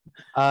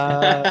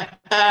Uh,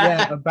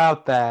 yeah,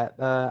 about that.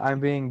 I'm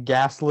being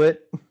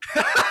gaslit.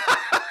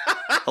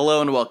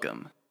 Hello and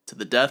welcome to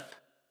the Death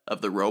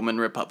of the Roman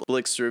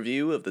Republic's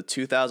review of the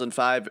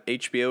 2005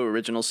 HBO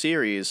original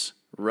series,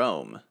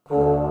 Rome. Let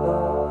me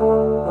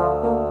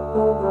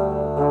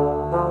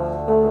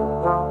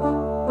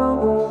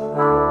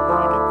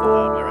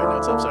get my right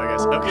notes up. Sorry,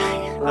 guys.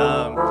 Okay.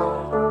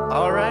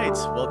 All right.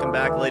 Welcome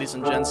back, ladies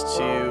and gents,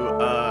 to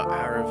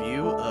our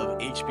review of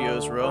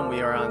HBO's Rome.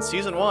 We are on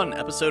season 1,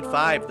 episode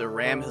 5. The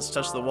Ram Has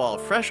Touched the Wall.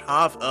 Fresh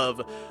off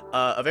of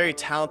a very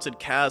talented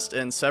cast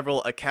and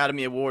several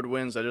Academy Award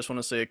wins. I just want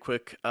to say a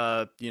quick,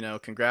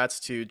 congrats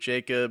to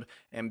Jacob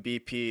and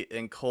BP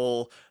and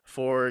Cole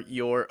for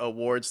your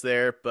awards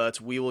there.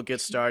 But we will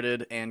get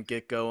started and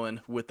get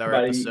going with our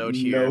episode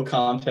here. No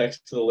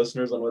context to the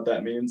listeners on what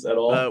that means at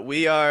all.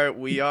 We are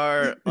with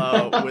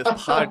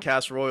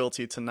podcast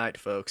royalty tonight,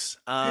 folks.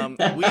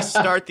 We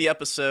start the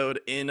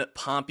episode in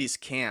Pompey's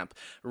camp.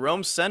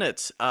 Rome's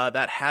Senate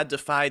that had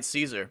defied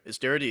Caesar is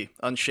dirty,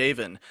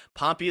 unshaven.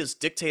 Pompey is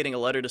dictating a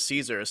letter to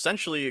Caesar,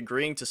 essentially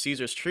agreeing to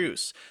Caesar's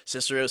truce.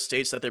 Cicero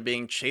states that they're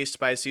being chased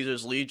by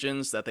Caesar's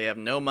legions, that they have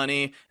no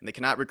money, and they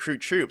cannot recruit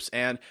troops.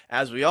 And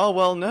as we all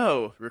well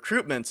know,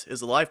 recruitment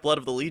is the lifeblood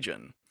of the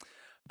legion.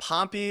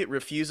 Pompey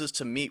refuses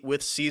to meet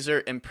with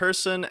Caesar in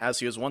person, as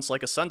he was once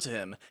like a son to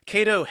him.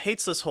 Cato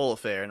hates this whole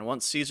affair and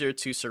wants Caesar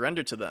to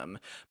surrender to them.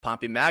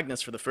 Pompey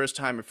Magnus, for the first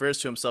time, refers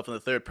to himself in the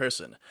third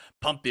person.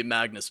 Pompey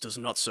Magnus does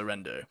not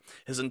surrender.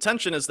 His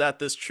intention is that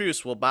this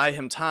truce will buy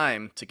him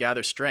time to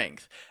gather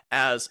strength.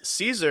 As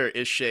Caesar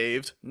is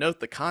shaved, note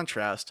the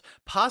contrast,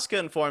 Pasca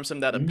informs him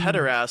that a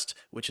pederast,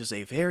 which is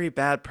a very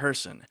bad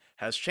person,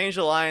 has changed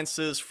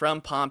alliances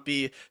from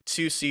Pompey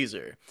to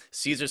Caesar.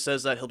 Caesar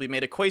says that he'll be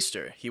made a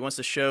quaestor. He wants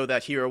to show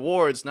that he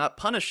rewards, not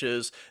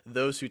punishes,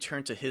 those who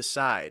turn to his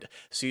side.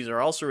 Caesar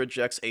also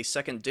rejects a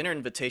second dinner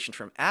invitation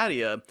from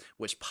Attia,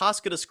 which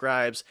Pasca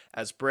describes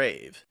as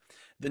brave.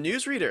 The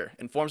newsreader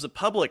informs the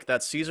public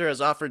that Caesar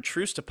has offered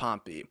truce to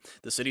Pompey.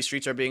 The city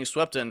streets are being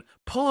swept in.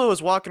 Pullo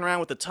is walking around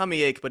with a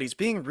tummy ache, but he's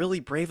being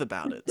really brave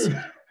about it.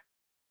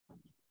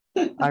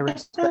 I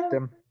respect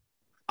him.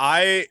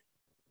 I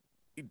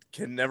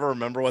can never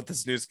remember what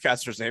this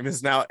newscaster's name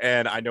is now,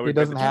 and I know He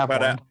doesn't have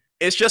one.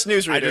 It's just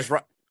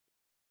newsreader.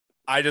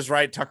 I just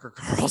write Tucker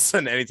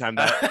Carlson anytime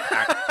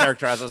that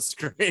character has a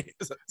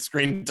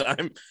screen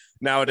time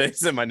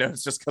nowadays in my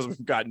notes, just because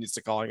we've gotten used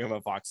to calling him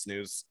a Fox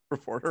News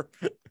reporter.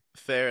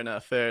 Fair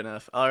enough.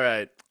 All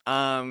right.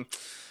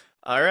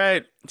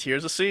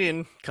 Here's a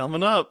scene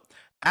coming up.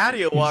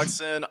 Attia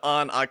walks in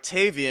on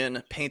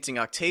Octavian painting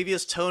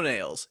Octavia's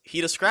toenails.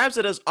 He describes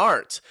it as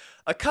art.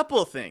 A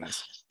couple of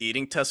things.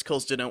 Eating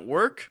testicles didn't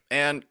work.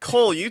 And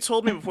Cole, you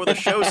told me before the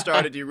show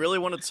started you really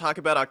wanted to talk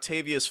about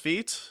Octavia's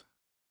feet.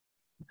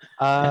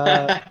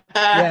 Yeah,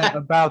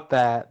 about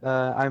that.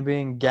 I'm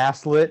being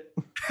gaslit.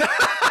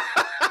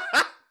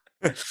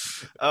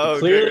 Oh,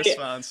 Clearly, great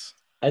response.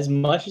 As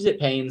much as it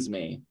pains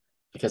me,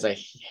 because I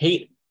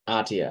hate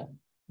Attia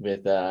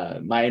with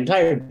my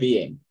entire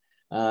being,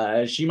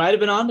 she might have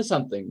been onto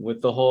something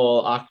with the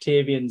whole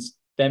Octavian's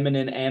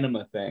feminine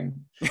anima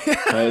thing.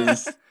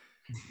 Because,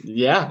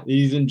 yeah,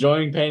 he's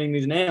enjoying painting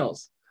these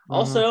nails. Mm-hmm.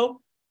 Also,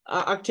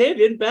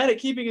 Octavian, bad at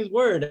keeping his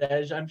word,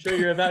 as I'm sure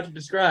you're about to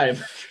describe.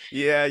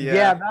 Yeah.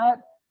 Yeah,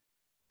 that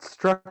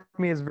struck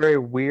me as very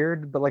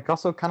weird, but like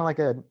also kind of like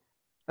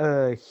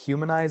a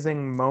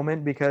humanizing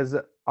moment, because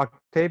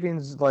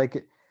Octavian's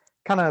like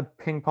kind of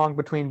ping pong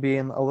between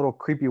being a little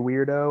creepy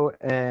weirdo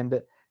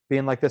and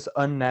being like this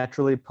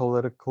unnaturally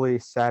politically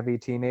savvy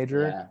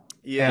teenager.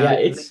 Yeah.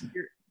 It's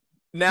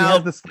now he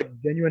has this like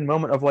genuine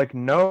moment of like,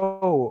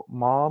 no,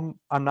 mom,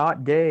 I'm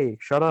not gay.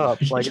 Shut up.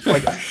 Like it's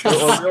like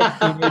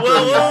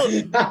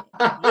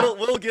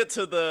we'll get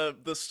to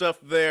the stuff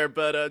there,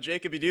 but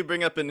Jacob, you do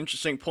bring up an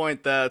interesting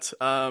point that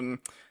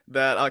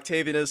that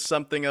Octavian is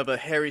something of a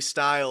Harry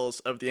Styles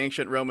of the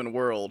ancient Roman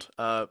world.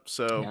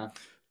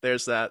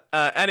 There's that.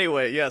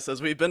 Anyway, yes,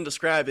 as we've been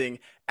describing,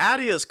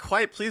 Attia is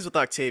quite pleased with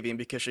Octavian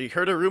because she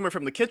heard a rumor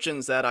from the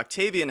kitchens that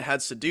Octavian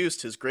had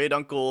seduced his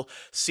great-uncle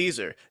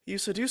Caesar. You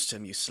seduced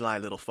him, you sly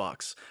little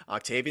fox.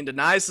 Octavian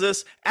denies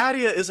this.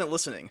 Attia isn't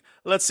listening.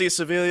 Let's see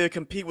Servilia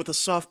compete with a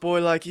soft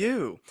boy like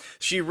you.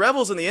 She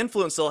revels in the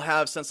influence they'll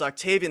have since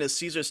Octavian is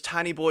Caesar's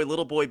tiny boy,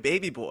 little boy,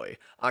 baby boy.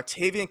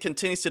 Octavian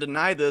continues to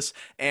deny this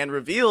and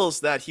reveals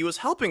that he was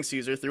helping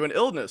Caesar through an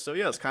illness. So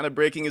yes, kind of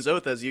breaking his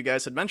oath, as you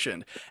guys had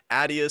mentioned.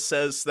 Attia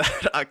says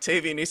that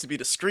Octavian needs to be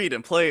discreet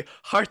and play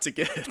hard to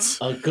get.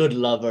 A good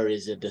lover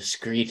is a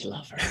discreet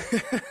lover.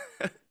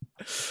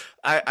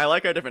 I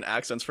like our different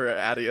accents for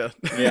Attia.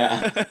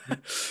 Yeah.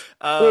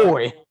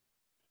 Boy.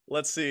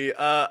 Let's see.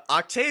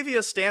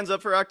 Octavia stands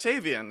up for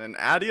Octavian, and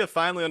Attia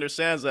finally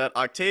understands that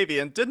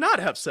Octavian did not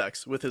have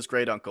sex with his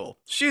great uncle.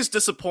 She's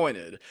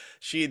disappointed.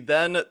 She's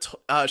then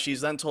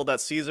told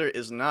that Caesar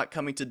is not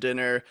coming to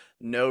dinner.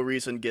 No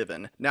reason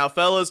given. Now,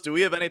 fellas, do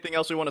we have anything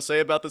else we want to say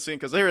about the scene?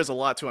 Because there is a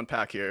lot to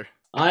unpack here.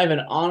 I have an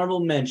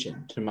honorable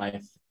mention to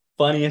my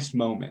funniest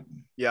moment.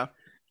 Yeah.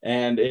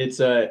 And it's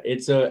a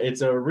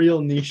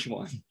real niche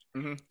one.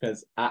 Mhm.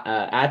 because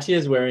Atia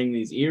is wearing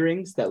these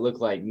earrings that look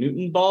like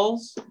Newton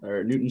balls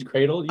or Newton's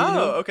cradle, you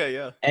know? Okay,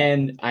 yeah.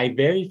 And I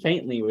very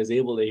faintly was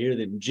able to hear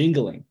them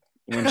jingling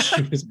when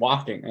she was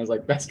walking. I was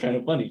like, that's kind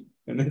of funny.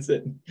 And that's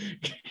it.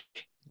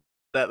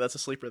 That's a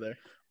sleeper there.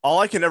 All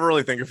I can ever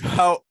really think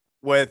about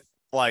with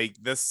like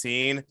this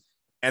scene,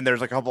 and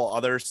there's a couple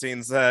other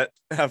scenes that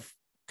have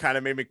kind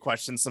of made me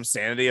question some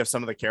sanity of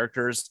some of the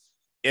characters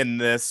in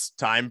this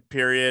time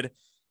period.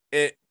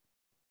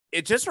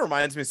 It just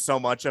reminds me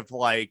so much of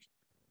like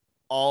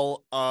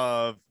all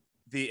of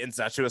the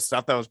incestuous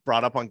stuff that was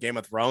brought up on Game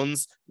of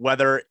Thrones,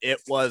 whether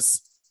it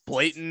was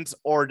blatant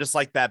or just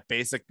like that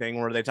basic thing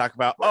where they talk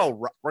about,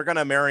 oh, we're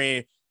gonna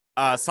marry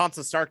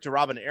Sansa Stark to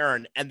Robin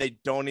Arryn, and they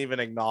don't even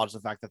acknowledge the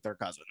fact that they're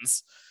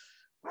cousins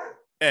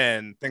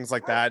and things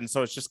like that. And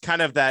so it's just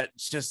kind of that,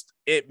 just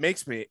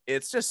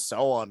it's just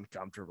so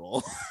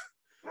uncomfortable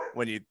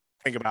when you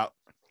think about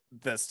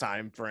this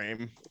time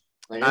frame.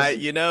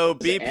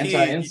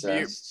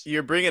 BP,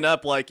 you're bringing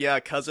up like, yeah,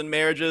 cousin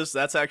marriages.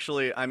 That's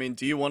actually, I mean,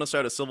 do you want to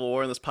start a civil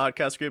war in this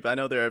podcast group? I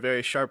know there are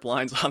very sharp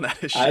lines on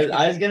that issue.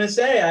 I was gonna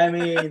say, I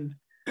mean,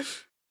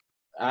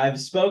 I'm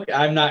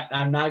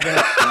not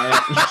gonna.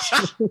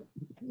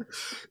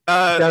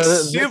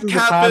 Soup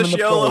Catfish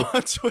YOLO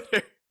on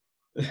Twitter.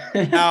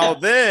 Now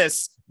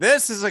this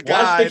is a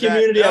guy. Watch the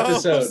community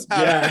episode.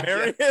 Yeah,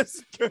 marry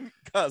his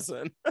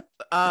cousin.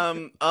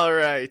 All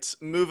right,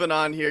 moving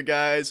on here,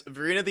 guys.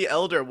 Verena the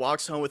Elder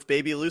walks home with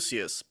baby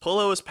Lucius.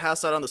 Polo is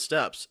passed out on the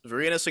steps.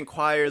 Verenus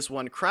inquires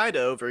when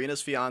Crido,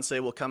 Verena's fiance,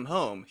 will come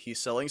home.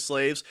 He's selling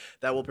slaves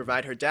that will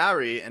provide her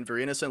dowry, and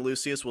Verenus and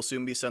Lucius will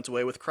soon be sent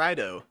away with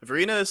Crido.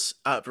 Verena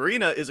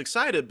is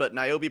excited, but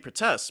Niobe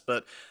protests,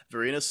 but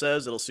Verena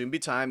says it'll soon be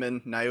time,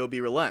 and Niobe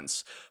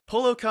relents.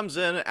 Polo comes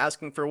in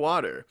asking for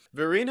water.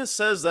 Verena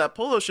says that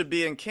Polo should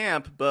be in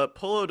camp, but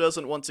Polo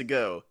doesn't want to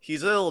go.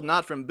 He's ill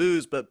not from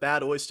booze, but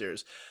bad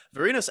oysters.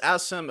 Verenus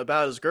asks him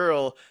about his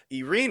girl,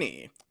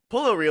 Irene.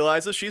 Polo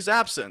realizes she's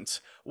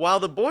absent. While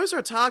the boys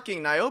are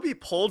talking, Niobe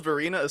pulled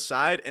Verena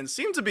aside and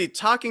seemed to be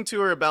talking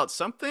to her about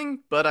something,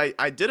 but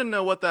I didn't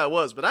know what that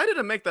was. But I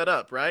didn't make that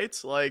up, right?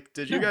 Like,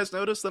 did you guys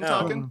notice them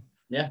talking?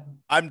 Yeah.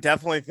 I'm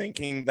definitely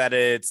thinking that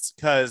it's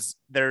because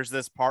there's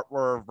this part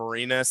where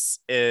Verenus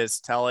is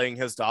telling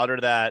his daughter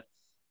that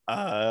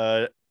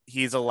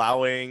he's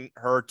allowing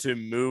her to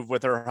move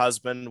with her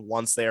husband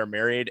once they are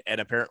married,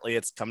 and apparently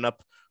it's coming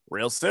up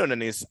real soon,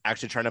 and he's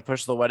actually trying to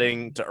push the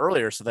wedding to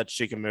earlier so that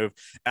she can move.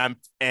 And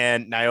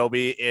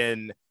Niobe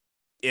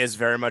is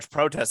very much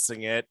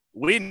protesting it.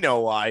 We know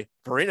why.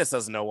 Verenus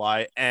doesn't know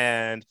why,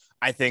 and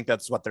I think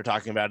that's what they're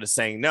talking about, is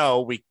saying,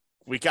 no, we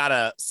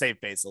gotta save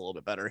face a little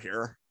bit better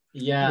here.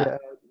 Yeah.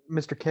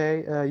 Mr.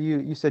 K,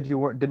 you said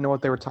you didn't know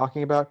what they were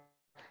talking about.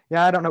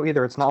 Yeah, I don't know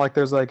either. It's not like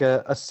there's like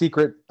a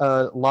secret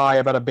lie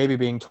about a baby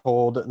being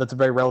told that's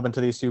very relevant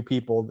to these two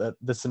people that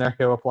this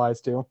scenario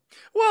applies to.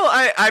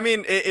 Well, I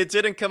mean, it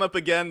didn't come up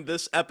again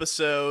this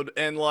episode,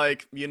 and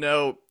like, you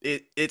know,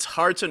 it's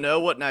hard to know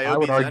what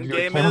Niobe's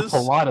endgame is. A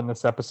lot in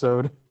this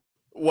episode.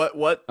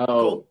 What?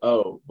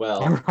 Oh,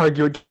 well. I would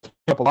argue it came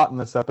up a lot in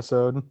this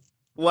episode.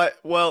 What?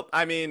 Well,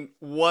 I mean,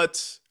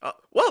 what?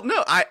 Well,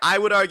 no, I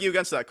would argue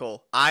against that,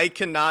 Cole. I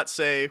cannot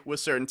say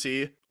with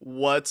certainty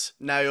what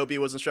Niobe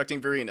was instructing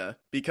Verena,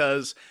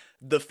 because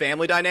the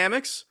family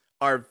dynamics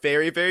are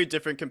very, very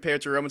different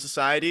compared to Roman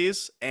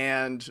societies,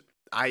 and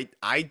I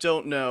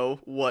don't know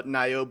what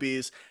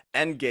Niobe's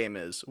endgame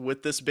is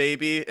with this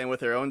baby and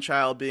with her own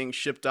child being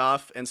shipped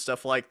off and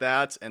stuff like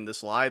that, and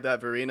this lie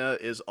that Verena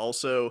is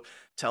also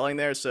telling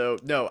there. So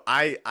no,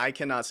 I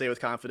cannot say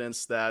with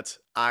confidence that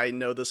I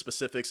know the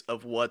specifics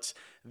of what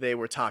they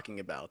were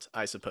talking about,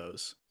 I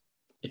suppose.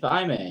 If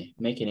I may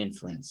make an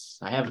inference,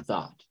 I have a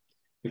thought,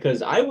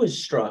 because I was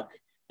struck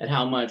at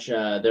how much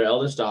their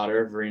eldest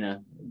daughter,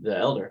 Verena the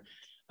Elder,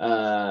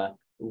 has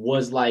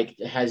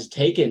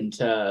taken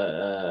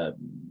to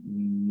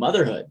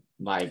motherhood.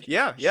 Like,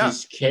 yeah,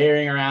 she's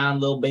carrying around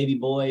little baby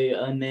boy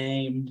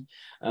unnamed.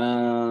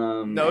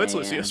 No, it's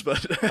Lucius,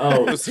 but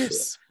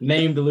Lucius.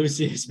 Named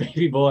Lucius,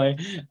 baby boy,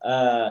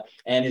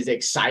 and is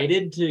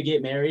excited to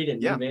get married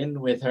and move in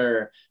with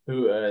her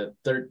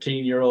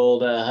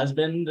 13-year-old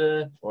husband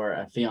or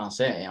a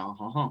fiance.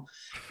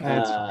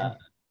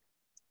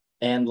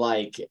 And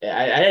like,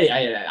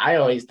 I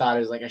always thought it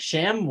was like a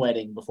sham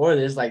wedding before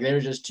this. Like, they were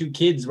just two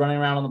kids running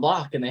around on the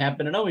block and they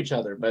happen to know each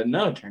other. But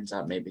no, it turns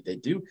out maybe they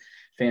do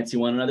fancy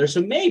one another.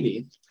 So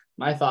maybe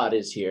my thought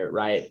is here,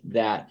 right,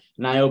 that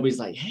Niobe's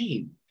like,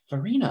 hey,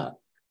 Verena,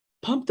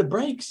 pump the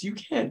brakes. You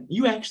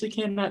actually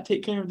cannot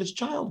take care of this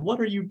child. What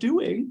are you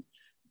doing?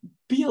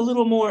 Be a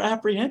little more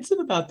apprehensive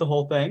about the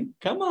whole thing.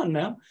 Come on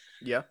now.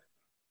 Yeah.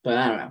 But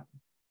I don't know.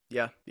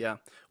 Yeah.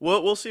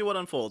 We'll see what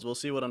unfolds.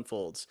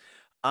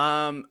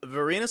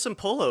 Verenus and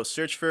Polo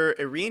search for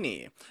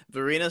Irene.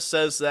 Verena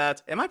says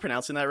that, am I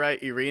pronouncing that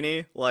right?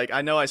 Irene? Like,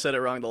 I know I said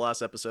it wrong the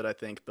last episode, I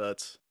think,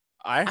 but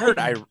I heard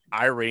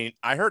Irene.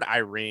 I heard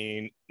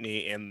Irene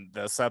in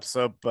this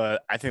episode,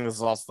 but I think this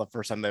is also the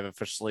first time they've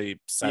officially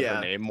said her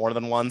name more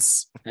than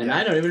once. And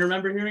I don't even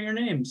remember hearing her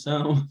name.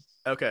 So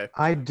Okay.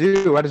 I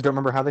do. I just don't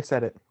remember how they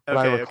said it, but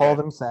I recall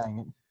them saying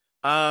it.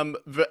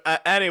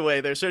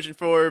 Anyway, they're searching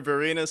for.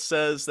 Verena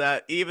says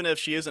that even if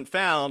she isn't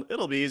found,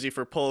 it'll be easy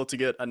for Polo to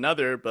get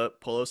another, but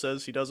Polo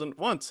says he doesn't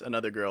want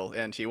another girl,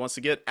 and he wants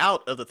to get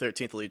out of the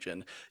 13th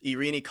Legion.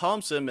 Irene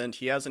calms him, and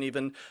he hasn't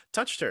even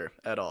touched her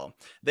at all.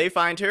 They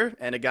find her,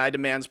 and a guy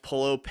demands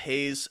Polo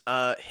pays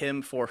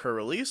him for her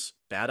release.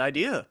 Bad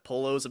idea.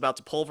 Polo is about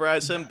to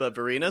pulverize him, but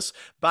Verenus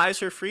buys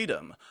her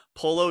freedom.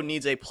 Polo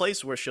needs a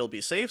place where she'll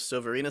be safe,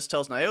 so Verenus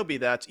tells Niobe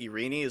that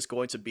Irene is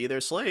going to be their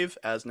slave,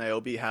 as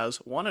Niobe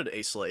has wanted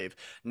a slave.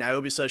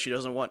 Niobe says she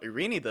doesn't want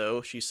Irene,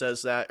 though. She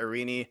says that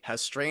Irene has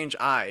strange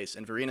eyes,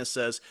 and Verenus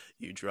says,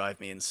 "You drive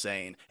me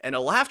insane." And a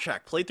laugh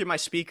track played through my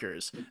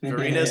speakers.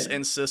 Verenus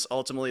insists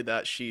ultimately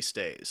that she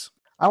stays.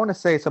 I want to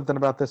say something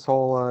about this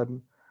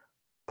whole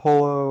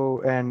Polo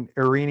and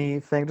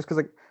Irene thing, just because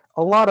like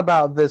a lot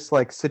about this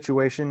like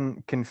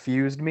situation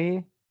confused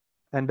me,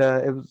 and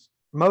it was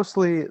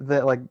mostly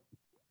that like,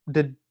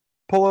 did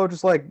Polo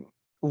just like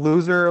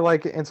lose her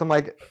like in some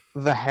like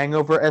The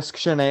Hangover-esque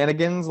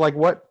shenanigans? Like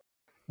what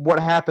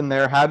happened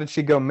there? How did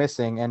she go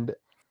missing? And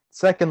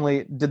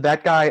secondly, did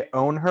that guy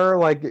own her?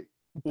 Like,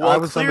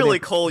 well, clearly,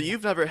 Cole,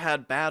 you've never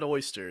had bad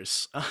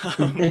oysters.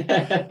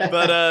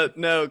 But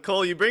no,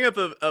 Cole, you bring up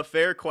a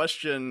fair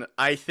question.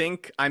 I'm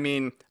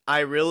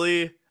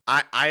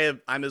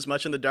as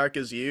much in the dark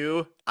as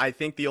you. I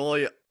think the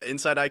only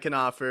insight I can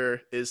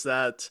offer is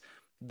that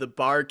the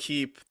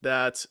barkeep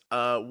that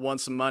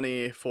wants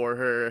money for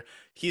her,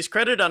 he's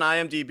credited on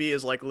IMDb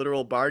as like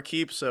literal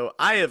barkeep, so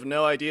I have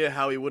no idea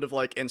how he would have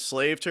like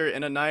enslaved her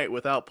in a night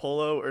without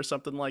Polo or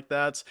something like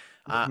that.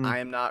 I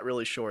am not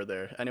really sure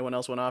there. Anyone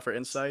else want to offer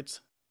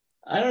insights?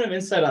 I don't have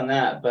insight on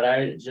that, but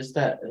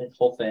that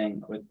whole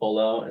thing with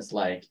Polo is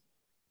like,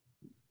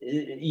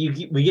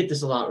 we get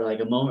this a lot. We're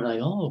like a moment like,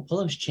 oh,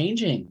 Polo's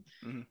changing.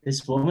 Mm-hmm.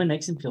 This woman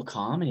makes him feel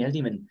calm, and he hasn't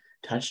even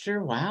touched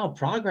her. Wow,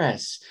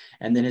 progress.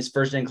 And then his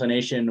first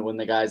inclination when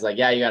the guy's like,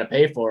 yeah, you got to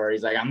pay for her,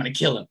 he's like, I'm gonna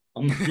kill him.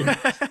 I'm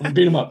gonna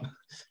beat him up.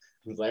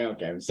 He's like,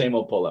 okay, same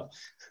old Polo.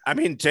 I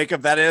mean,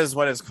 Jacob, that is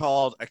what is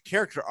called a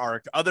character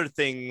arc. Other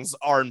things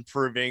are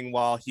improving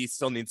while he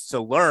still needs to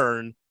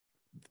learn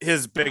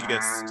his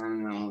biggest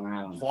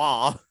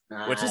flaw,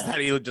 which is that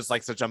he just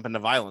likes to jump into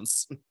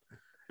violence.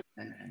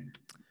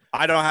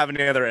 I don't have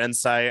any other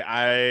insight.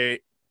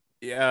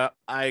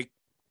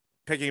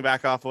 Picking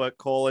back off what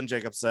Cole and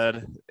Jacob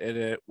said,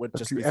 it would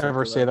just be.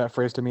 Ever say that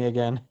phrase to me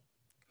again?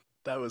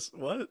 That was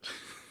what?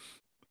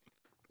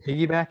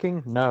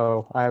 Piggybacking?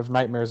 No, I have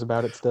nightmares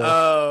about it still.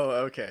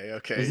 Oh, okay.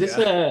 Is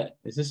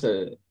this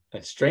a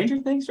Stranger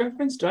Things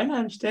reference? Do I not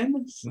understand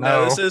this?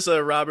 No, this is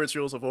a Robert's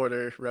Rules of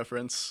Order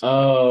reference.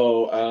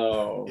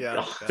 Oh.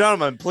 Yeah.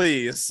 Gentlemen,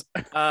 please.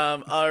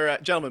 All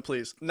right, gentlemen,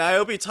 please.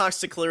 Niobe talks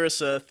to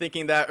Clarissa,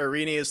 thinking that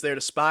Irene is there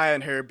to spy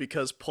on her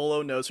because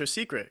Polo knows her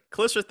secret.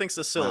 Clarissa thinks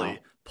it's silly. Wow.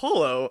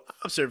 Polo,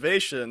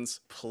 observations,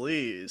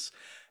 please.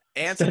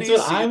 Anthony.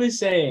 That's what I was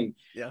saying.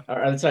 Yeah.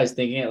 Or that's what I was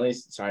thinking, at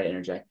least. Sorry to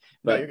interject.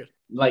 But you're good.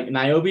 Like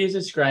Niobe is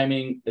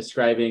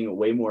ascribing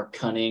way more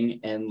cunning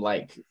and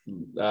like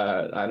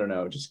I don't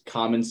know, just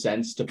common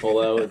sense to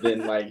Polo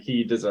than like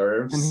he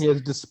deserves. And he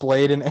is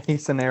displayed in any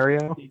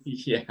scenario.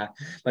 Yeah.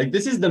 Like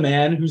this is the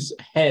man whose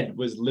head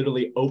was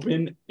literally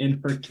open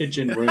in her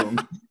kitchen room.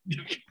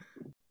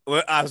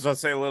 I was about to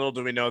say, little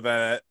do we know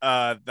that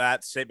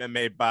that statement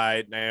made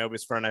by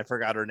Niobe's friend, I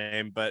forgot her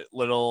name, but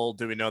little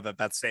do we know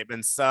that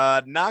statement's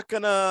not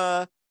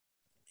gonna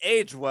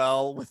age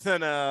well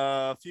within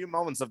a few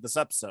moments of this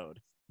episode.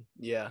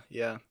 Yeah.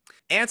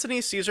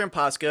 Antony, Caesar, and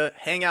Pasca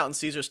hang out in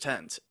Caesar's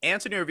tent.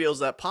 Antony reveals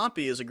that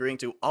Pompey is agreeing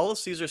to all of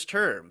Caesar's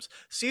terms.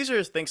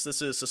 Caesar thinks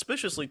this is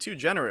suspiciously too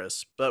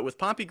generous, but with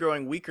Pompey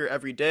growing weaker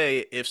every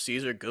day, if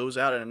Caesar goes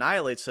out and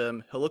annihilates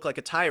him, he'll look like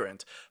a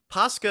tyrant.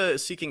 Pasca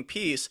is seeking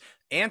peace.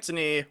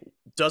 Antony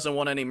doesn't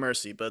want any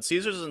mercy, but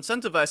Caesar's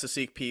incentivized to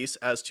seek peace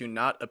as to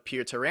not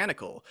appear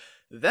tyrannical.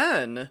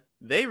 Then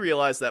they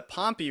realize that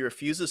Pompey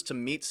refuses to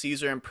meet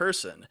Caesar in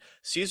person.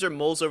 Caesar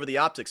mulls over the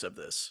optics of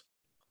this.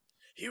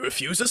 He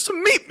refuses to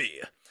meet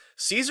me!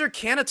 Caesar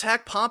can't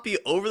attack Pompey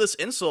over this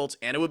insult,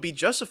 and it would be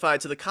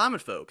justified to the common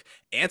folk.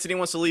 Antony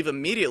wants to leave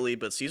immediately,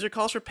 but Caesar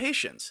calls for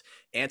patience.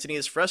 Antony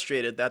is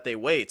frustrated that they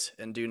wait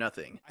and do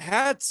nothing. I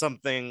had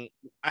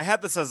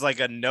this as like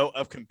a note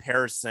of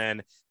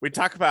comparison. We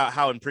talk about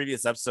how in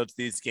previous episodes,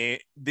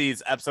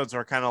 these episodes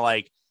are kind of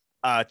like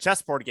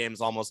chessboard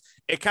games almost.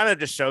 It kind of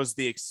just shows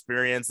the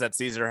experience that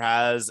Caesar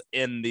has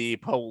in the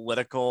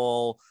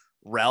political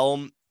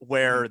realm,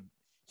 where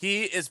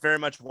he is very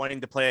much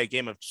wanting to play a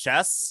game of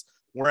chess,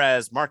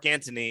 whereas Mark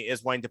Antony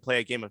is wanting to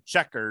play a game of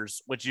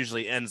checkers, which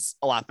usually ends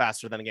a lot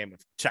faster than a game of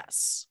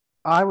chess.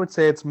 I would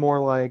say it's more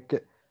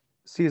like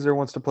Caesar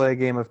wants to play a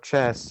game of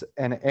chess,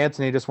 and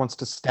Antony just wants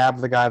to stab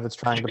the guy that's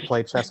trying to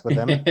play chess with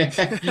him.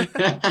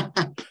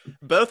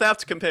 Both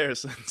apt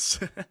comparisons.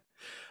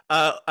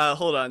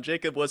 Hold on,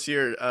 Jacob. What's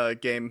your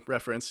game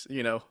reference?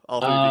 You know,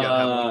 all three of you gotta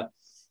have one.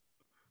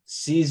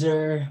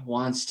 Caesar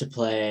wants to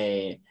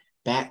play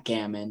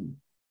backgammon,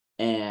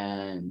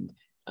 and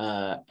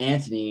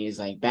Anthony is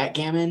like,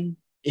 backgammon?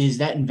 Is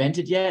that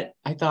invented yet?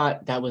 I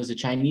thought that was a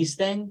Chinese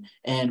thing.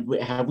 And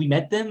have we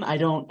met them? I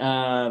don't.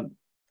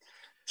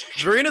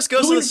 Vorenus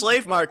goes to the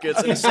slave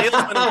markets, and a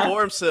salesman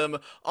informs him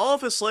all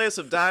of his slaves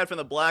have died from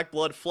the black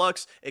blood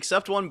flux,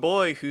 except one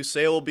boy whose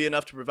sale will be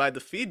enough to provide the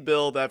feed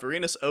bill that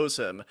Vorenus owes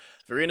him.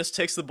 Vorenus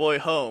takes the boy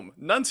home.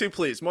 None too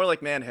pleased, more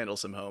like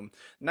manhandles him home.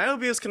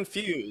 Niobe is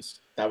confused.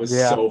 That was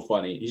so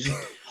funny. He's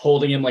just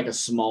holding him like a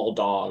small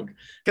dog.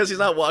 Because he's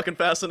not walking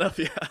fast enough,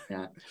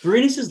 Yeah.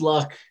 Vorenus'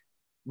 luck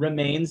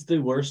remains the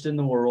worst in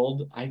the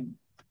world. I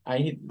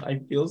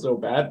feel so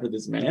bad for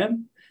this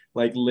man.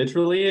 Like,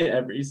 literally,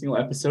 every single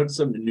episode,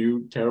 some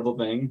new terrible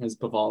thing has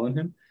befallen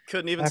him.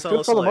 Couldn't even I sell feel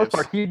his for the slaves.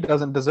 most part, he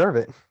doesn't deserve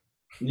it.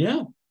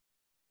 Yeah.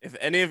 If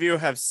any of you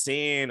have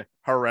seen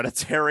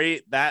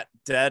Hereditary, that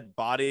dead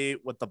body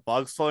with the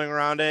bugs floating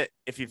around it,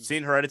 if you've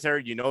seen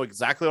Hereditary, you know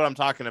exactly what I'm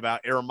talking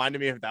about. It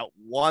reminded me of that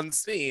one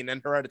scene in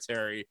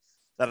Hereditary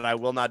that I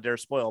will not dare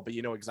spoil, but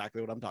you know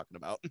exactly what I'm talking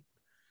about.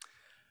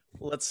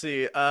 Let's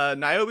see.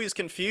 Niobe's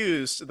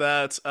confused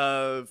that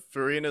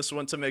Vorenus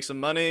went to make some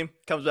money,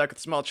 comes back with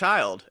a small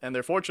child, and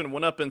their fortune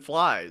went up in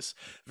flies.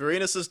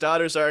 Vorenus'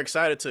 daughters are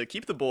excited to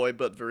keep the boy,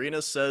 but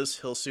Vorenus says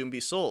he'll soon be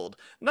sold.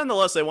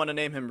 Nonetheless, they want to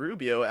name him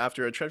Rubio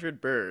after a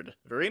treasured bird.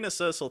 Vorenus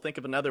says he'll think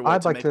of another way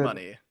to make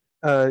money.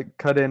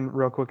 Cut in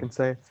real quick and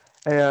say,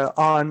 in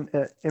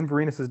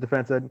Vorenus'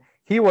 defense,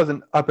 he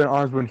wasn't up in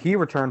arms when he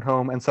returned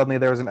home and suddenly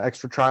there was an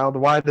extra child.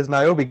 Why does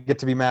Niobe get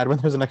to be mad when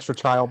there's an extra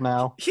child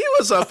now? He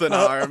was up in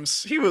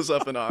arms. He was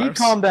up in arms. He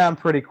calmed down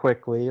pretty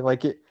quickly.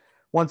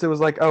 Once it was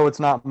like, oh, it's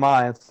not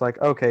mine. It's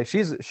like, okay,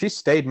 she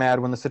stayed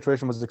mad when the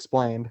situation was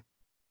explained.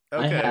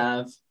 Okay. I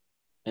have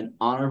an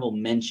honorable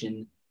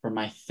mention for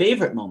my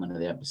favorite moment of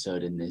the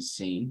episode in this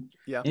scene.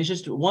 Yeah. And it's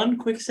just one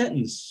quick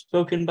sentence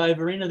spoken by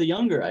Verena the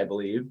Younger, I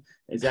believe.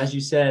 It's, as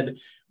you said,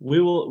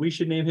 we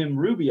should name him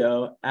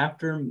Rubio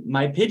after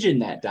my pigeon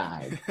that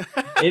died.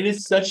 It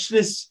is such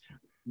this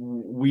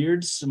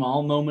weird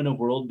small moment of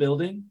world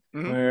building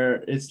where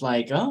it's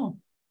like, oh,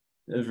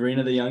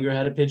 Verena the Younger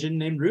had a pigeon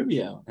named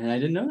Rubio, and I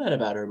didn't know that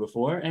about her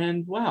before.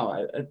 And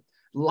wow,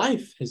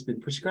 life has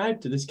been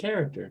prescribed to this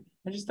character.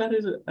 I just thought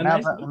it was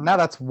now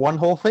that's one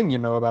whole thing you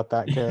know about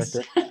that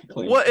character.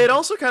 Exactly. Well, it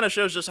also kind of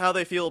shows just how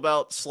they feel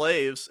about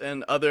slaves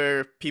and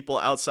other people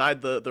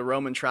outside the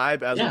Roman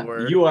tribe, as it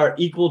were. You are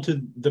equal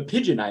to the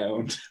pigeon I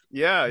owned.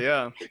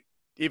 Yeah.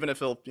 Even if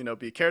he'll,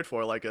 be cared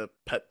for like a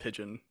pet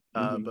pigeon.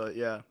 But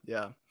yeah.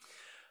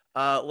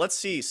 Let's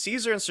see.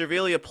 Caesar and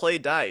Servilia play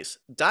dice.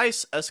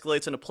 Dice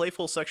escalates into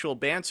playful sexual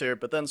banter,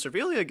 but then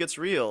Servilia gets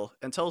real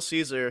and tells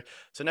Caesar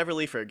to never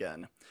leave her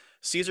again.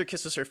 Caesar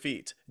kisses her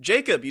feet.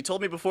 Jacob, you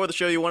told me before the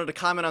show you wanted to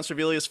comment on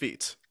Servilia's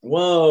feet.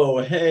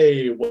 Whoa,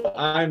 hey,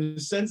 I'm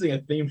sensing a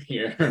theme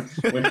here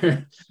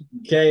where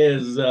Kay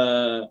is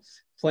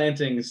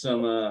planting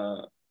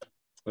some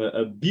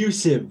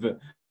abusive, if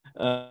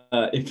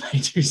I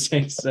do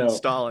say so,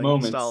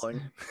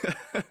 stalling.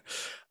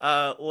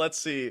 Let's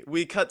see.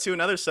 We cut to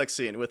another sex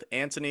scene with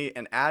Antony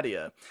and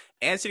Adia.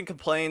 Antony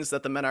complains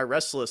that the men are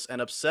restless and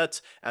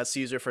upset at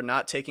Caesar for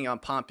not taking on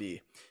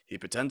Pompey. He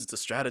pretends it's a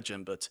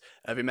stratagem, but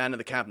every man in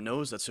the camp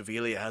knows that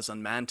Servilia has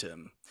unmanned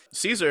him.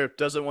 Caesar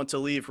doesn't want to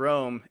leave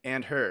Rome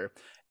and her.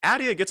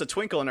 Adia gets a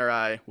twinkle in her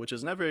eye, which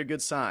is never a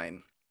good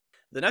sign.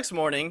 The next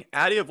morning,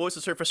 Adia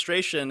voices her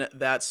frustration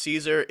that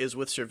Caesar is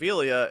with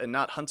Servilia and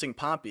not hunting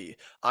Pompey.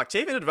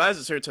 Octavian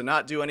advises her to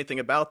not do anything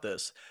about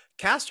this.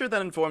 Castor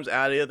then informs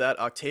Adia that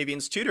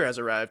Octavian's tutor has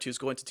arrived who's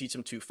going to teach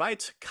him to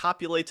fight,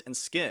 copulate, and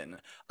skin.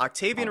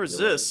 Octavian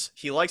resists.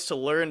 He likes to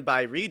learn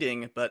by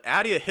reading, but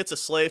Adia hits a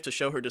slave to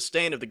show her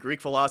disdain of the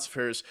Greek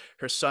philosophers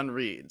her son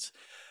reads.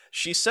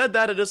 She said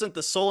that it isn't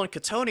the Solon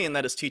Catonian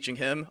that is teaching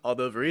him,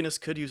 although Vorenus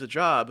could use a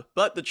job,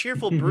 but the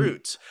cheerful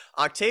brute.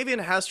 Octavian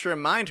has to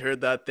remind her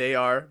that they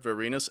are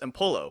Vorenus and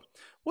Pullo.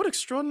 What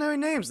extraordinary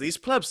names these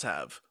plebs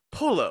have.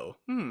 Pullo.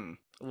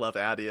 Love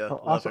Adia.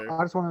 Love her.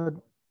 I just want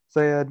to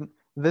say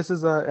this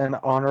is an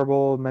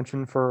honorable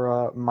mention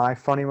for my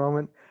funny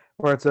moment,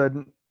 where it's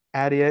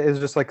Adia is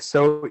just like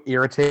so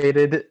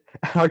irritated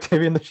at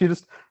Octavian that she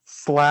just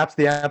slaps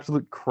the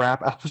absolute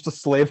crap out of just a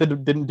slave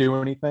that didn't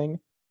do anything.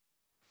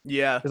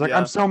 Yeah. He's like,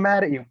 I'm so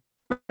mad at you.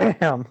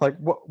 Bam. Like,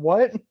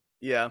 what?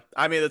 Yeah.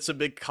 I mean, it's a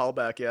big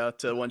callback,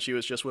 to when she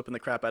was just whipping the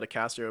crap out of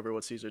Castor over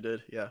what Caesar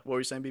did. Yeah. What were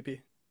you saying, BP?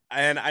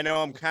 And I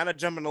know I'm kind of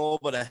jumping a little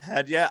bit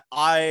ahead yet.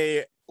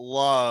 I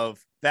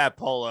love that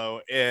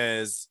Pullo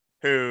is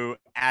who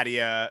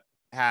Adia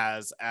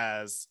has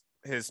as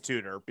his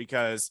tutor,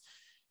 because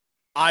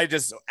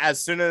as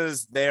soon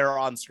as they're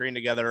on screen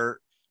together,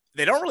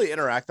 they don't really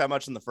interact that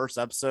much in the first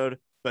episode,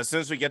 but as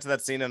soon as we get to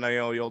that scene, and I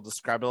know you'll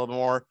describe it a little bit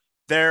more,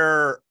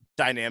 their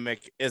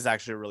dynamic is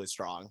actually really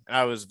strong. And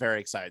I was very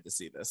excited to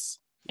see this.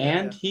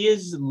 And he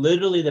is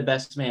literally the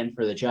best man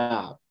for the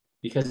job,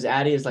 because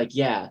Adia is like,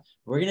 yeah,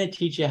 we're going to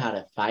teach you how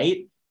to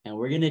fight, and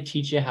we're going to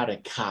teach you how to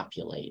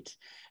copulate.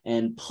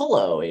 And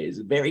Pullo is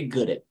very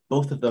good at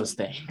both of those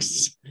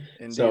things.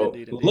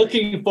 Indeed.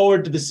 Looking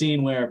forward to the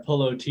scene where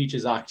Pullo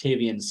teaches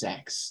Octavian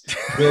sex.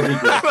 Will be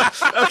good.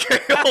 Okay,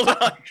 hold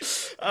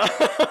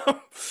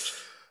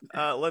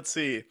on. Let's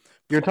see.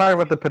 You were talking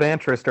about the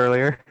pedantrist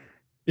earlier.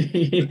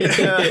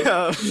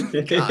 Gosh.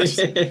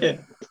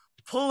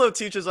 Pullo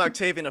teaches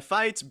Octavian to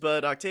fight,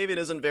 but Octavian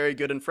isn't very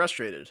good and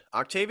frustrated.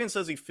 Octavian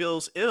says he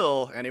feels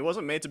ill and he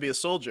wasn't made to be a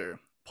soldier.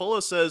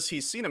 Pullo says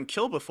he's seen him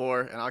kill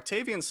before, and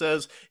Octavian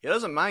says he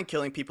doesn't mind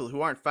killing people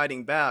who aren't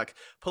fighting back.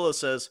 Pullo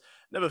says,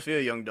 "Never fear,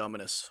 young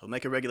Dominus. We'll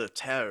make a regular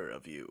terror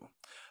of you."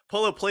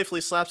 Pullo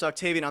playfully slaps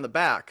Octavian on the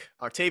back.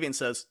 Octavian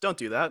says, "Don't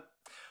do that."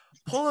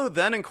 Pullo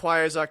then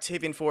inquires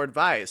Octavian for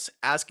advice,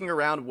 asking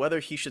around whether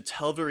he should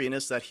tell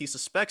Vorenus that he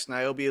suspects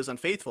Niobe is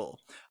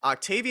unfaithful.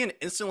 Octavian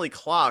instantly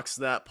clocks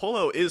that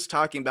Pullo is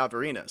talking about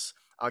Vorenus.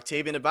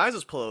 Octavian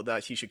advises Pullo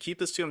that he should keep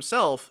this to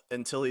himself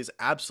until he's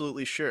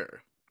absolutely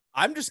sure.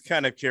 I'm just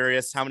kind of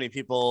curious how many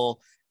people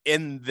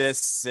in this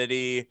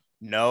city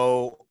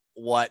know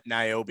what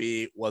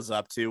Niobe was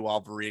up to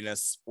while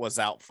Vorenus was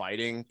out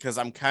fighting, because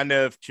I'm kind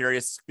of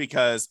curious,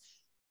 because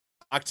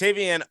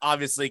Octavian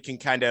obviously can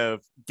kind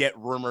of get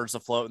rumors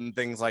afloat and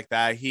things like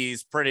that.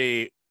 He's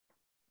pretty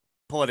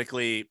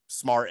politically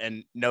smart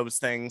and knows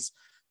things,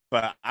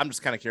 but I'm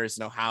just kind of curious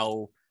to know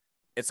how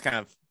it's kind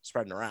of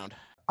spreading around.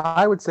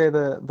 I would say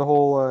the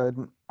whole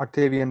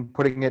Octavian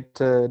putting it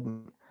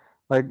to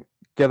like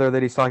together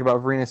that he's talking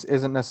about Vorenus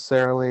isn't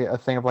necessarily a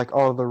thing of like,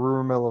 oh, the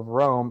rumor mill of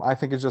Rome. I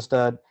think it's just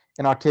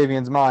in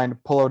Octavian's mind,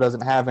 Pullo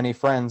doesn't have any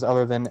friends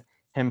other than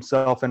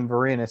himself and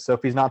Vorenus. So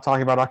if he's not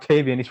talking about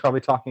Octavian, he's probably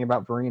talking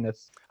about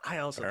Vorenus. I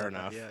also Fair thought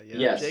enough. Yeah.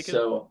 Yes. Jacob?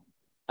 So,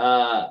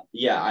 I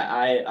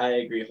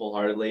agree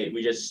wholeheartedly.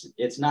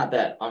 It's not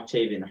that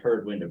Octavian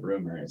heard wind of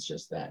rumor. It's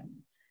just that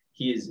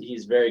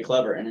he's very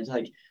clever, and it's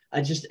like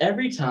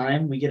every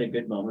time we get a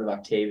good moment of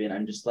Octavian,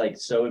 I'm just like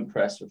so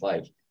impressed with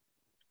like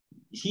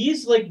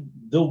he's like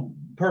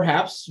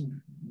perhaps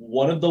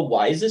one of the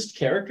wisest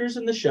characters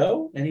in the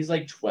show, and he's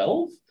like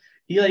 12.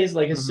 He's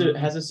like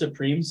has a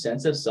supreme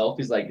sense of self.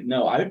 He's like,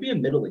 no, I would be a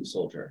middling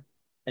soldier,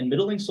 and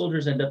middling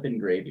soldiers end up in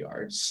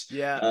graveyards.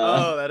 Yeah.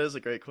 That is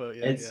a great quote.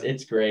 Yeah.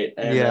 It's great.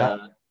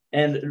 And,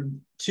 and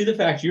to the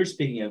fact you're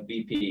speaking of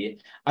BP,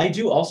 I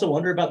do also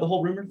wonder about the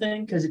whole rumor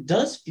thing, because it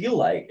does feel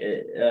like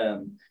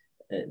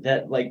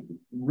that like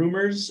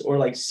rumors or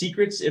like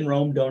secrets in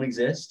Rome don't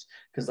exist,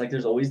 because like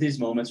there's always these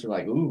moments where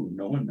like, ooh,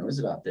 no one knows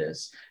about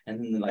this, and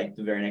then like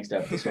the very next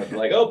episode,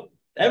 like, oh,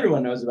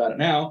 everyone knows about it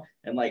now.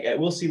 And like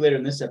we'll see later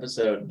in this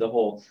episode, the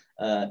whole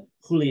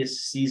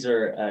Julius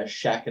Caesar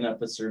shacking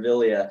up with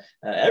Servilia.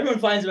 Everyone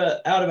finds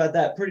out about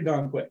that pretty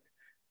darn quick.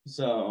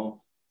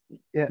 So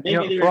yeah,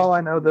 for all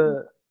I know,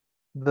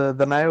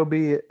 the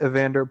Niobe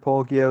Evander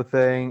Polgio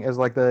thing is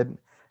like the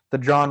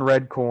John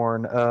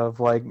Redcorn of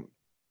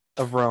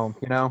Rome,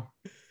 you know.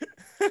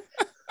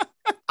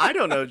 I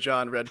don't know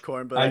John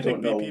Redcorn, but I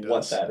think don't know BP does.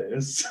 what that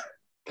is.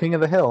 King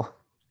of the Hill.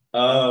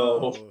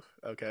 Oh,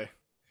 okay.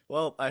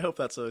 Well, I hope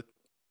that's a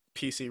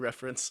PC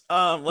reference.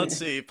 Let's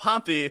see.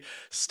 Pompey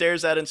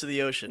stares out into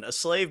the ocean. A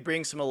slave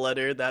brings him a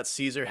letter that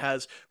Caesar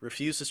has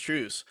refused his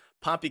truce.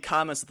 Pompey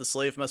comments that the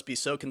slave must be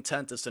so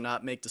content as to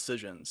not make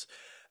decisions.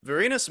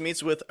 Vorenus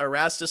meets with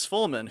Erastus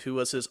Fulman, who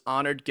was his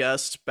honored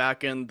guest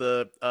back in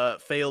the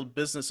failed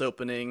business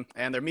opening,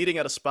 and they're meeting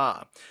at a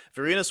spa.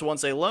 Vorenus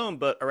wants a loan,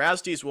 but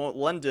Erastes won't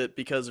lend it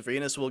because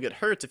Vorenus will get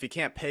hurt if he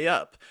can't pay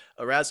up.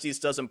 Erastes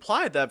does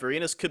imply that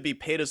Vorenus could be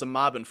paid as a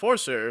mob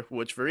enforcer,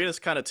 which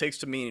Vorenus kind of takes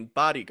to mean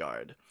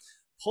bodyguard.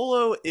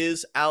 Pullo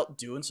is out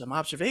doing some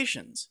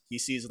observations. He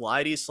sees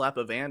Lyde slap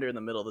Evander in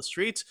the middle of the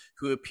street,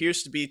 who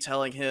appears to be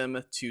telling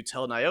him to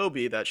tell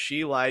Niobe that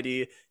she,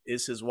 Lyde,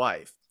 is his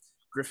wife.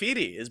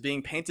 Graffiti is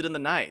being painted in the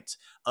night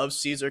of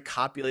Caesar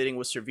copulating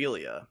with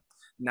Servilia.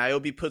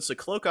 Niobe puts a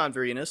cloak on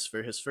Vorenus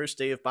for his first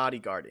day of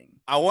bodyguarding.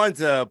 I wanted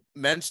to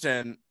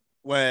mention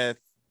with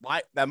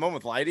that moment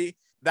with Lyde,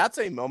 that's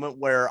a moment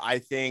where I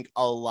think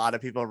a lot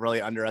of people really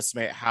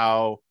underestimate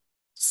how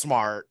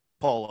smart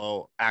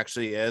Pullo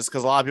actually is,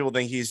 because a lot of people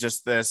think he's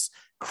just this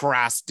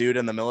crass dude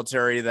in the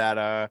military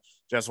that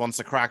just wants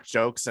to crack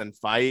jokes and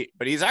fight,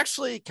 but he's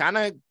actually kind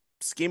of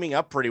scheming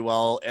up pretty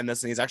well in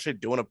this, and he's actually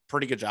doing a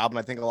pretty good job, and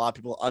I think a lot of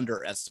people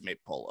underestimate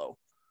Pullo.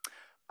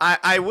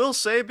 I will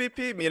say,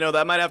 BP,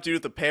 that might have to do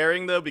with the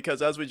pairing, though,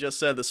 because as we just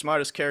said, the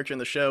smartest character in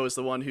the show is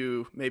the one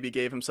who maybe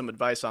gave him some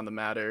advice on the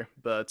matter.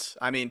 But,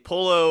 I mean,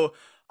 Pullo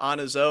on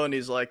his own,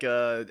 he's like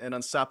an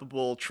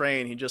unstoppable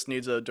train. He just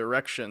needs a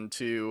direction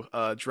to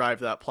drive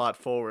that plot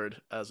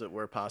forward, as it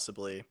were,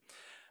 possibly.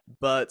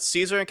 But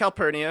Caesar and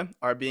Calpurnia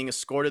are being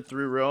escorted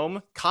through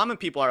Rome. Common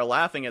people are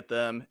laughing at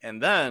them,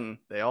 and then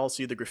they all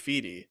see the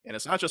graffiti. And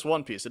it's not just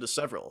one piece, it is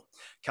several.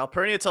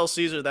 Calpurnia tells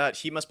Caesar that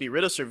he must be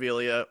rid of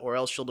Servilia or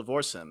else she'll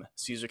divorce him.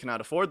 Caesar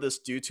cannot afford this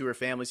due to her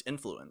family's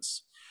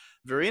influence.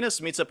 Vorenus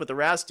meets up with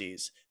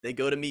Erastes. They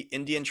go to meet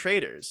Indian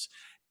traders.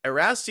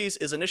 Erastes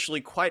is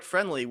initially quite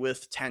friendly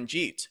with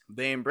Tanjit.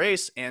 They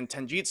embrace, and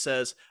Tanjit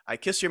says, "I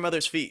kiss your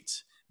mother's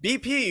feet."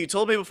 BP, you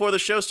told me before the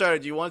show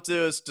started you want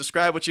to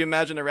describe what you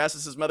imagine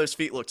Erastus's mother's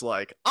feet looked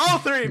like. All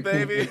three,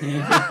 baby.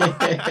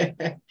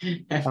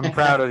 I'm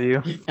proud of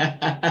you.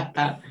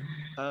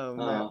 Oh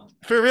man.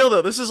 For real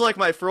though, this is like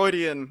my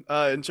Freudian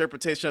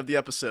interpretation of the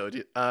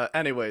episode.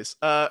 Anyways,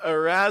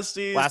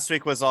 Erastes. Last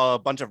week was a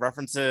bunch of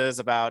references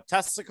about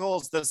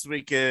testicles. This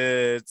week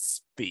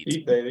it's feet.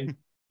 Feet, baby.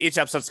 Each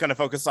episode's going to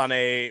focus on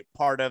a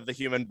part of the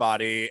human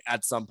body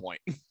at some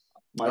point.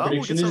 My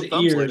prediction we'll is get some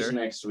thumbs ears later.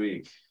 next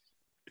week.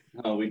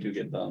 Oh, we do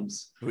get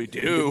thumbs. We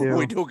do.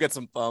 We do get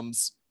some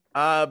thumbs.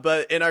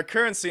 But in our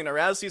current scene,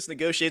 Erastes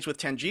negotiates with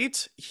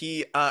Tanjit.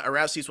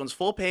 Erastes wants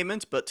full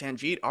payment, but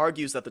Tanjit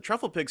argues that the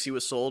truffle pigs he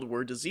was sold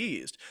were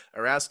diseased.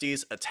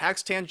 Erastes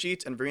attacks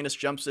Tanjit, and Varinus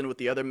jumps in with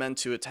the other men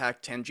to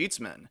attack Tanjit's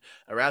men.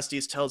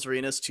 Erastes tells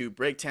Varinus to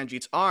break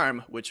Tanjit's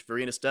arm, which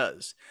Varinus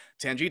does.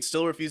 Tanjit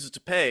still refuses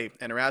to pay,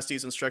 and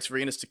Erastes instructs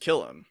Varinus to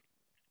kill him.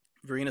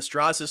 Varinus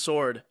draws his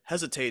sword,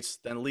 hesitates,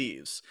 then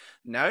leaves.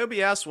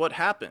 Niobe asks what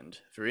happened.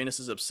 Varinus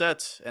is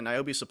upset, and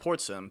Niobe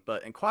supports him,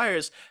 but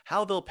inquires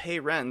how they'll pay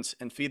rent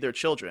and feed their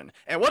children.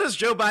 And what is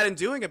Joe Biden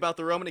doing about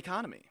the Roman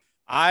economy?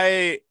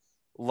 I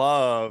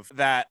love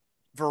that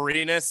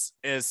Varinus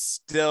is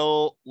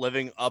still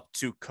living up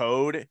to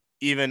code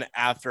even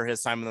after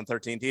his time in the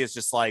 13th. He is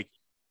just like,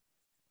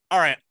 all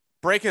right,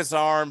 break his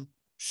arm,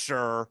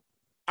 sure.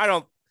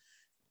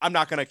 I'm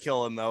not gonna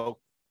kill him though,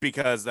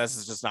 because this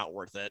is just not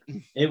worth it.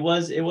 It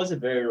was a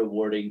very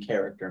rewarding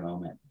character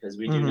moment because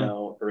we do Mhm.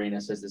 know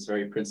Varinus is this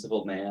very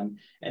principled man,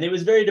 and it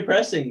was very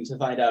depressing to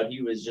find out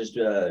he was just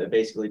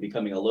basically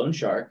becoming a loan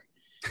shark.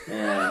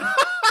 And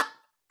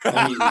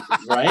I mean,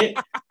 right?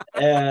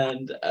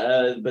 And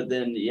but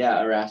then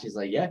Erastes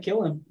like, yeah,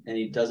 kill him, and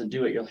he doesn't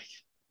do it. You're like,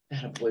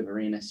 that boy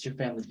Varinus, your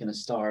family's gonna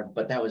starve,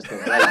 but that was the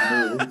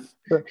right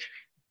move.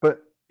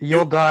 But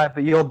you'll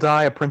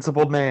die a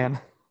principled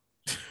man.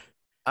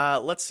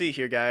 Let's see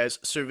here, guys.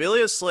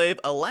 Servilia's slave,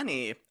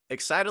 Eleni,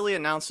 excitedly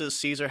announces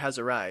Caesar has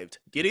arrived.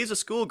 Giddy's a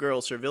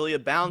schoolgirl.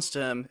 Servilia bounds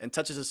to him and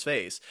touches his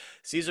face.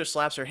 Caesar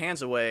slaps her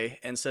hands away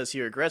and says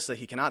he regrets that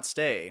he cannot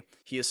stay.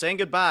 He is saying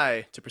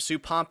goodbye to pursue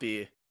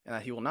Pompey and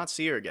that he will not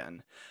see her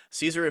again.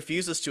 Caesar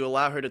refuses to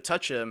allow her to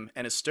touch him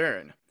and is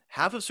stern.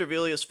 Half of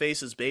Servilia's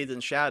face is bathed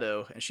in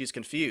shadow, and she's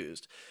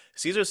confused.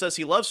 Caesar says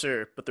he loves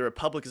her, but the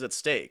Republic is at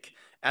stake.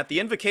 At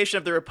the invocation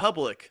of the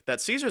Republic, that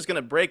Caesar is going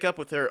to break up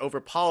with her over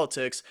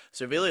politics,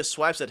 Servilia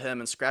swipes at him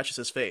and scratches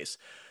his face.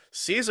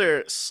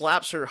 Caesar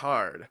slaps her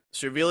hard.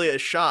 Servilia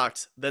is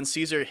shocked, then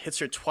Caesar hits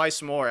her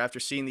twice more after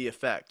seeing the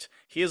effect.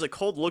 He has a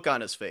cold look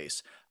on his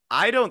face.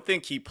 I don't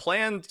think he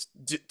planned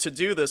to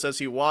do this as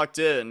he walked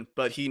in,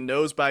 but he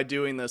knows by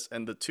doing this,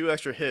 and the 2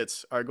 extra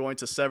hits are going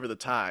to sever the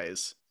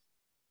ties.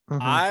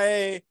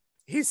 Mhm.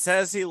 He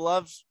says he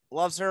loves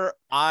her.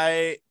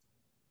 I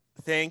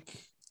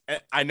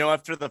know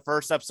after the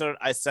first episode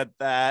I said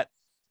that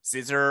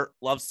Caesar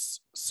loves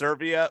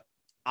Servia.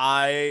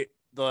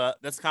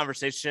 This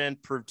conversation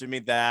proved to me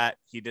that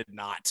he did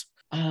not.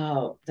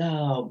 Oh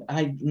no,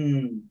 I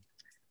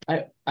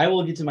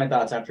will get to my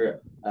thoughts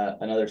after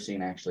another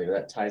scene actually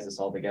that ties this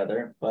all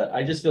together. But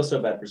I just feel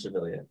so bad for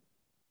Servilia.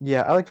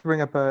 Yeah, I like to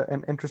bring up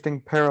an interesting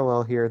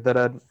parallel here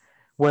that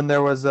when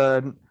there was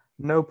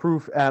no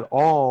proof at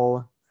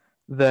all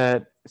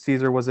that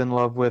Caesar was in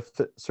love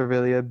with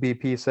Servilia,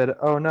 BP said,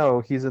 "Oh no,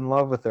 he's in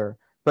love with her."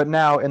 But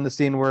now in the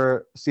scene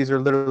where Caesar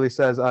literally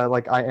says,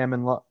 "Like I am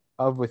in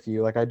love with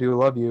you, like I do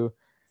love you,"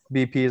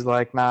 BP is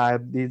like, "Nah,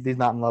 he's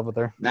not in love with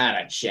her."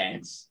 Not a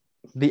chance.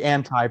 The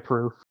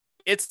anti-proof.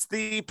 It's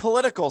the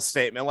political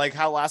statement, like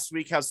how last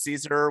week how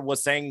Caesar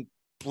was saying,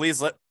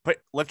 "Please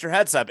lift your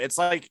heads up." It's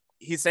like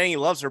he's saying he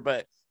loves her,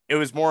 but it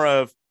was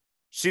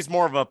she's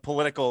more of a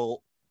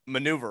political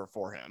maneuver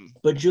for him.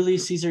 But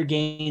Julius Caesar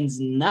gains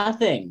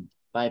nothing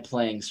by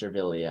playing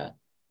Servilia.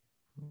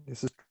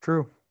 This is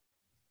true.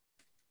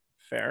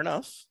 Fair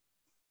enough.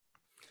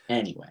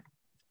 Anyway.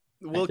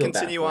 We'll feel bad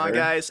continue for on, her.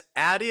 guys.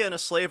 Adia and a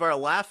slave are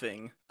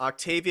laughing.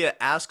 Octavia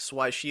asks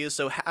why she is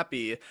so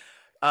happy.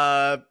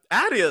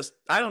 Adia,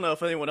 I don't know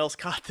if anyone else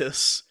caught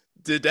this.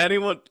 Did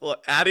anyone? Well,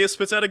 Adia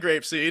spits out a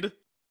grape seed.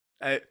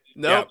 Nope.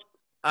 Yeah.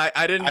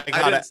 I didn't. I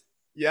got it.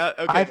 Yeah.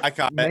 Okay. I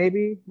caught it.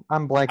 Maybe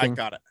I'm I blanking.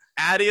 got it.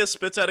 Adia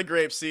spits out a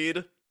grape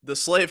seed. The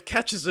slave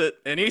catches it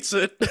and eats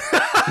it.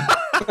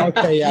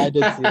 Okay, yeah, I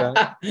did see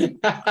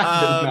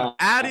that.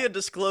 Adia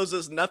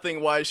discloses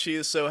nothing why she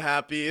is so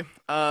happy.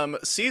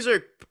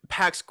 Caesar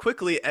packs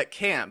quickly at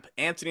camp.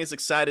 Antony is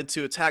excited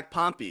to attack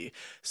Pompey.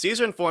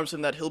 Caesar informs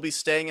him that he'll be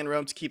staying in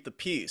Rome to keep the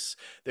peace.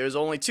 There's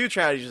only 2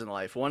 tragedies in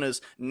life. One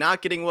is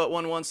not getting what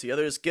one wants, the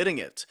other is getting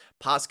it.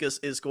 Pascus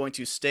is going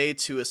to stay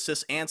to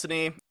assist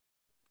Antony.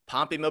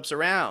 Pompey mopes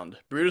around.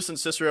 Brutus and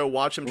Cicero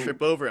watch him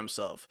trip over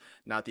himself.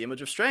 Not the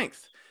image of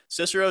strength.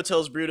 Cicero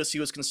tells Brutus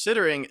he was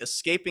considering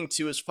escaping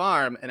to his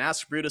farm and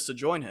asks Brutus to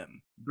join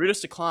him.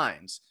 Brutus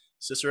declines.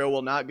 Cicero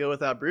will not go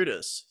without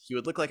Brutus. He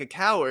would look like a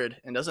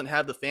coward and doesn't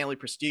have the family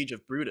prestige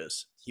of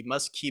Brutus. He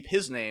must keep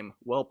his name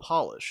well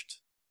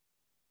polished.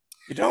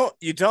 You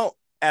don't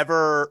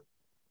ever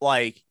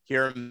like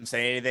hear him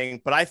say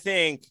anything, but I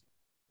think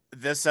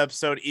this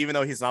episode, even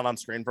though he's not on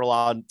screen for a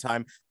long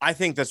time, I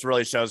think this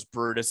really shows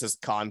Brutus's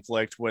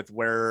conflict with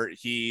where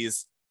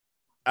he's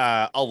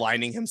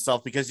aligning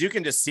himself, because you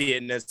can just see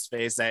it in his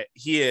face that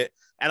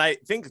and I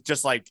think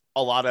just like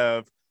a lot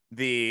of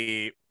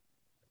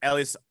at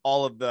least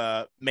all of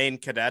the main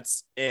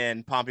cadets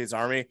in Pompey's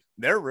army,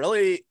 they're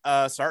really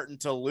starting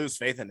to lose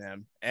faith in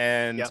him.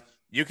 And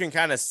you can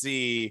kind of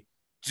see,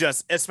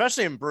 just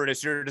especially in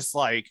Brutus, you're just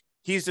like,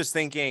 he's just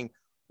thinking,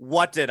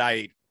 what did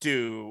I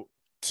do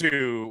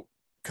to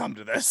come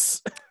to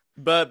this?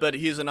 But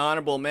he's an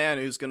honorable man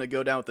who's going to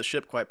go down with the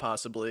ship quite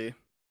possibly.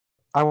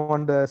 I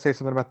wanted to say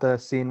something about the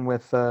scene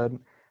with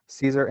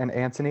Caesar and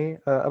Antony,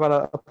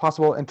 about a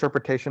possible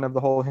interpretation of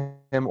the whole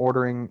him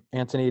ordering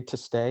Antony to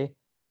stay.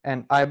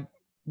 And I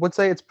would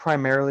say it's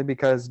primarily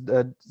because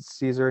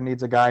Caesar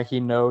needs a guy he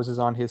knows is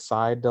on his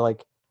side to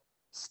like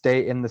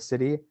stay in the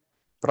city.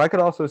 But I could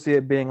also see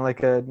it being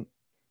like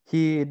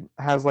he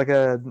has like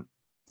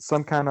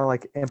some kind of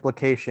like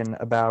implication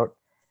about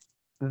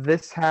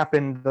this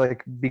happened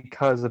like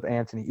because of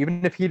Antony.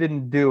 Even if he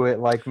didn't do it,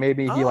 like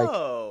maybe he like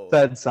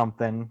said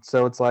something.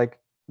 So it's like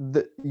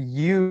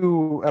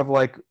you have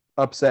like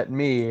upset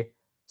me,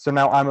 so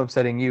now I'm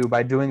upsetting you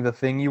by doing the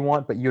thing you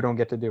want, but you don't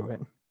get to do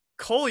it.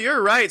 Cole,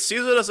 you're right.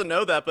 Caesar doesn't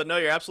know that, but no,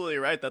 you're absolutely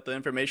right that the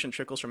information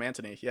trickles from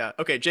Antony. Yeah.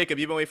 Okay, Jacob,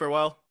 you've been away for a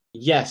while?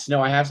 Yes.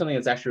 No, I have something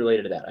that's actually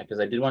related to that, because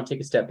I did want to take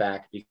a step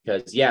back,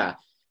 because, yeah,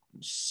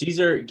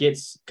 Caesar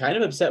gets kind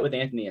of upset with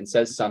Antony and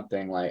says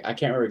something like, I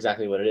can't remember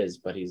exactly what it is,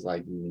 but he's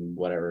like,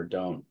 whatever,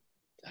 don't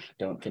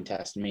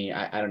contest me.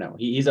 I don't know.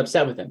 He's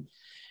upset with him.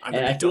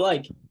 And I feel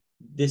like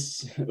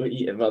this,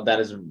 well, that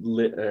is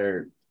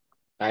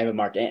I have a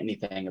Mark Antony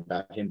thing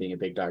about him being a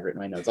big dog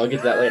written in my notes. I'll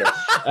get to that later.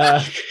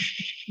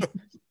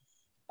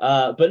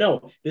 But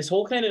no, this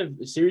whole kind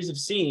of series of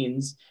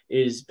scenes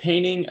is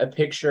painting a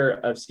picture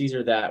of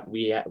Caesar that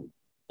we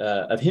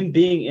of him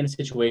being in a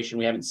situation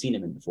we haven't seen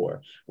him in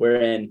before,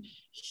 wherein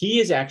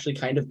he is actually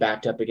kind of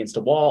backed up against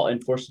a wall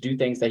and forced to do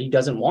things that he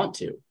doesn't want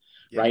to,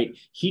 right?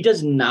 He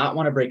does not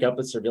want to break up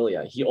with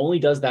Servilia. He only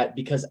does that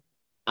because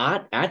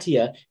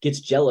Atia gets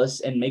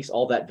jealous and makes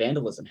all that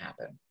vandalism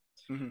happen.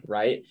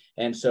 Right.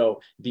 And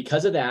so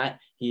because of that,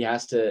 he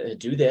has to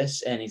do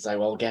this. And he's like,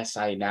 well, guess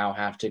I now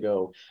have to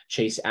go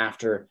chase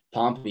after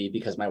Pompey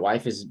because my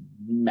wife is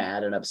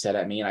mad and upset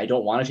at me. And I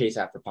don't want to chase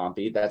after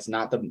Pompey. That's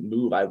not the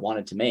move I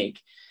wanted to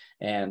make.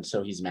 And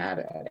so he's mad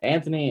at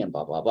Antony and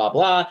blah, blah, blah,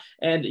 blah.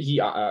 And he,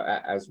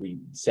 as we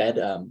said,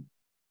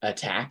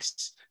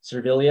 attacks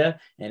Servilia.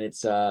 And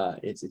it's a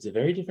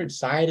very different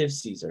side of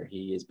Caesar.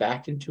 He is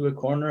backed into a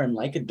corner, and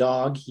like a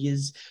dog, he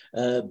is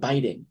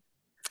biting.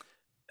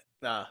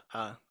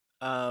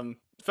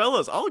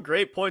 Fellas, all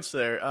great points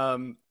there.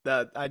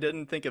 That I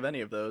didn't think of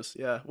any of those.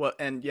 Yeah. Well,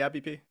 and yeah,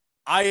 BP.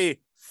 I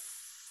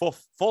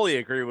fully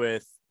agree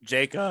with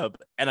Jacob,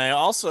 and I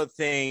also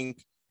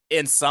think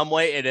in some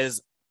way it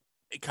is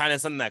kind of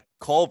something that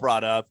Cole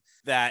brought up,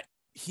 that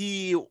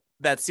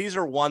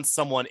Caesar wants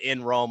someone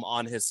in Rome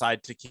on his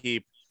side to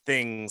keep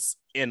things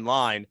in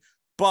line.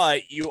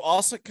 But you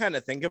also kind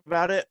of think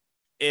about it,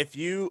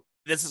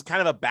 this is kind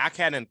of a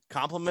backhanded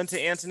compliment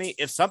to Antony.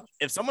 If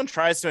someone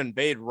tries to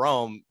invade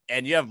Rome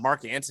and you have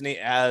Mark Antony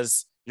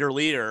as your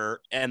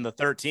leader and the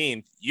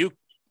 13th,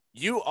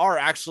 you are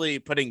actually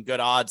putting good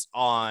odds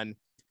on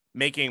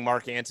making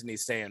Mark Antony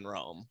stay in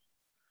Rome.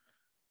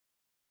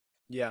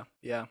 Yeah.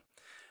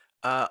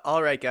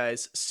 All right,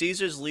 guys.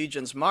 Caesar's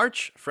legions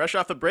march. Fresh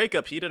off a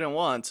breakup he didn't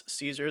want,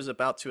 Caesar is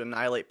about to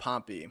annihilate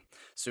Pompey.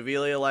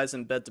 Servilia lies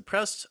in bed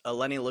depressed.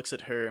 Eleni looks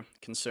at her,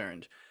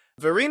 concerned.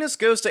 Vorenus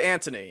goes to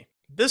Antony.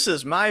 This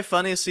is my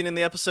funniest scene in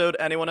the episode.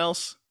 Anyone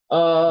else?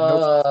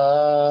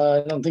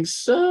 I don't think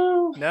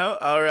so. No?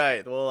 All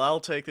right. Well, I'll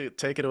take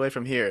it away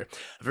from here.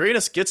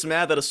 Vorenus gets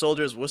mad that a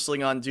soldier is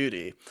whistling on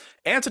duty.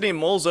 Antony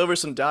mulls over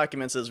some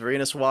documents as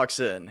Vorenus walks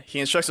in. He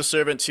instructs a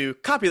servant to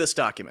copy this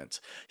document.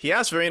 He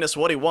asks Vorenus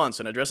what he wants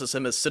and addresses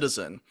him as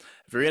citizen.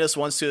 Vorenus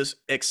wants to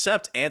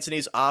accept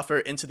Antony's offer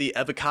into the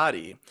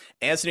Evocati.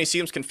 Antony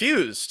seems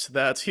confused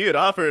that he had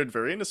offered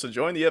Vorenus to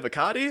join the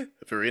Evocati.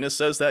 Vorenus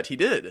says that he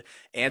did.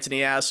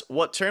 Antony asks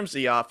what terms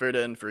he offered,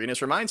 and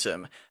Vorenus reminds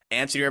him.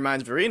 Antony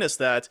reminds Vorenus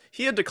that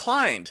he had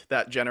declined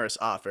that generous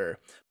offer,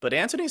 but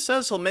Antony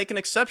says he'll make an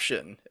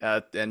exception,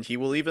 and he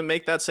will even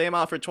make that same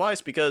offer twice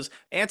because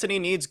Antony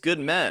needs good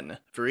men.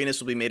 Vorenus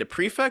will be made a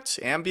prefect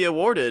and be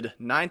awarded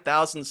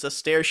 9,000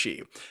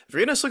 sestertii.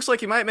 Vorenus looks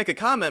like he might make a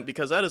comment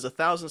because that is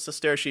 1,000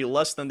 sestertii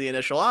less than the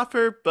initial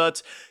offer,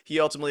 but he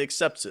ultimately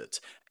accepts it.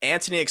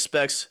 Antony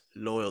expects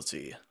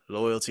loyalty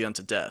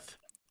unto death.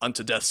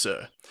 Unto death,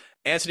 sir.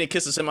 Antony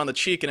kisses him on the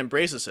cheek and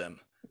embraces him.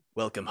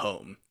 Welcome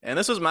home. And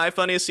this was my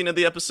funniest scene of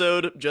the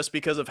episode just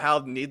because of how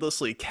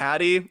needlessly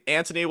catty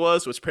Antony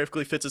was, which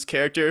perfectly fits his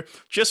character.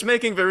 Just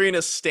making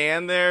Vorenus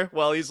stand there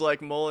while he's like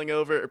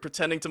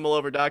pretending to mull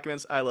over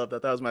documents. I love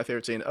that. That was my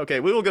favorite scene.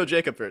 Okay, we will go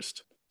Jacob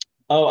first.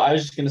 Oh, I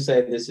was just going to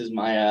say this is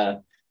my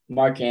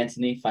Mark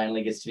Antony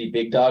finally gets to be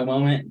big dog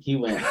moment. He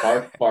went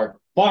bark, bark,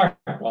 bark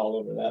all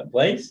over that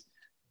place.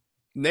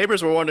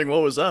 Neighbors were wondering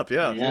what was up.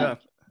 Yeah.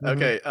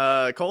 Okay,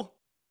 Cole?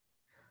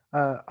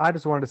 I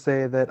just wanted to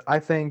say that I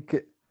think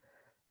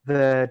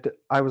that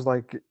I was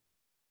like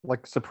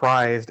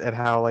surprised at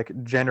how like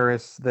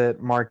generous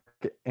that Mark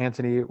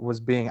Antony was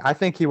being. I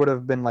think he would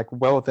have been like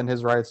well within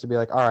his rights to be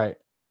like, all right,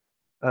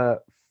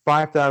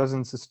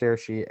 5,000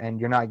 sesterci, and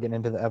you're not getting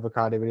into the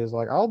avocado. But he's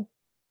like,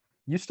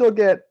 you still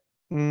get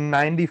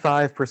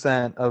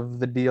 95% of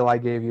the deal I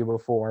gave you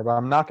before, but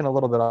I'm knocking a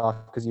little bit off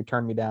because you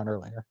turned me down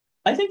earlier.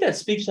 I think that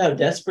speaks to how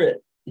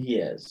desperate he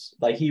is.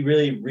 Like he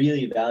really,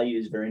 really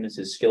values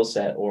Varinus' skill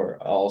set,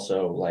 or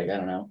also like I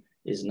don't know,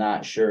 is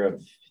not sure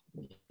of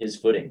his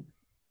footing.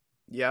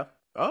 Yeah.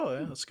 Oh,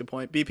 yeah, that's a good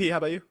point. BP, how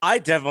about you? I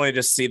definitely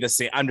just see the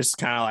scene. I'm just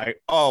kind of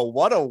like, oh,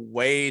 what a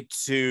way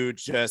to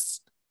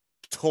just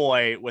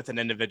toy with an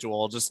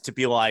individual, just to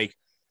be like,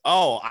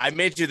 oh, I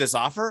made you this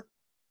offer.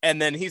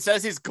 And then he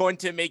says he's going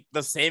to make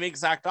the same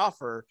exact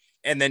offer.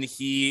 And then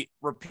he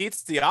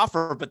repeats the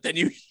offer, but then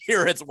you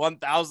hear it's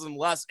 1,000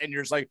 less. And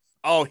you're just like,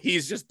 oh,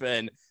 he's just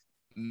been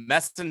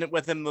messing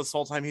with him this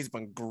whole time. He's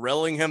been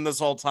grilling him this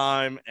whole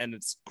time. And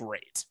it's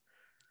great.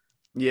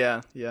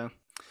 Yeah, yeah.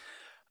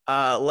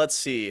 Let's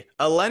see.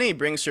 Eleni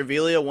brings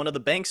Servilia one of the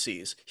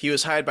Banksies. He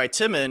was hired by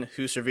Timon,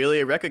 who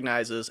Servilia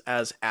recognizes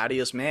as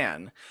Adia's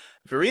man.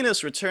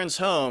 Varinus returns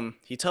home.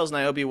 He tells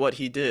Niobe what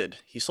he did.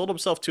 He sold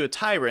himself to a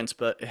tyrant,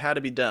 but it had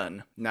to be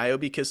done.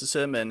 Niobe kisses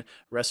him and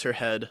rests her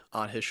head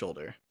on his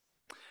shoulder.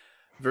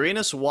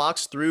 Varinus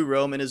walks through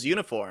Rome in his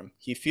uniform.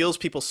 He feels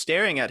people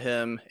staring at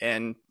him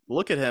and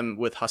look at him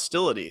with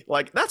hostility.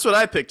 Like, that's what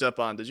I picked up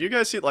on. Did you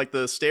guys see, like,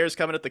 the stares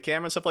coming at the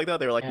camera and stuff like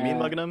that? They were, like, mean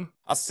mugging him.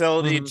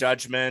 Hostility,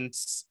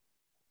 judgments.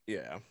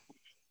 Yeah.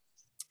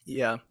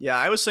 Yeah.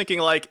 I was thinking,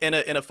 like, in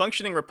a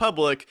functioning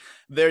republic,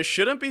 there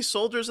shouldn't be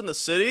soldiers in the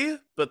city.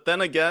 But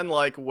then again,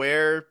 like,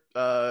 where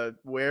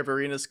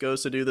Varinus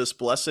goes to do this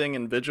blessing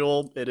and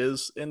vigil, it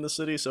is in the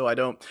city. So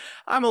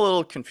I'm a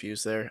little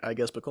confused there, I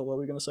guess. But Cole, what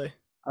were we going to say?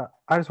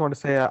 I just wanted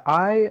to say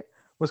I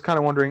was kind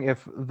of wondering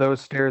if those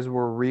stares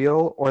were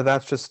real or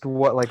that's just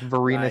what like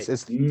Varinus Right.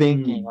 is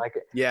thinking. Like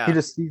Yeah. he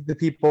just sees the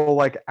people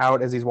like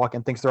out as he's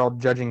walking, thinks they're all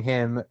judging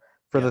him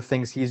for Yeah. the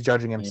things he's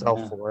judging himself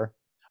Yeah. for.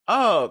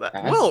 Oh,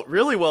 That's-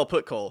 really well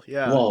put, Cole.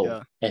 Yeah. Whoa,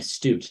 Yeah.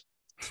 astute.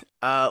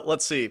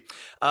 Let's see.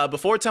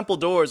 Before temple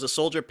doors, a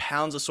soldier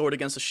pounds a sword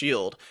against a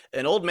shield.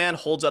 An old man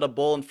holds out a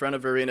bowl in front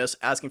of Varinus,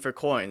 asking for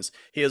coins.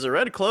 He has a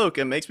red cloak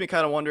and makes me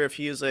kind of wonder if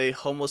he is a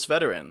homeless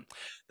veteran.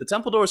 The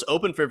temple doors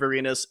open for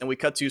Varinus, and we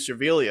cut to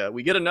Servilia.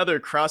 We get another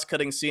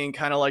cross-cutting scene,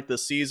 kind of like the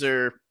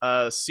Caesar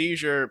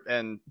seizure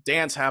and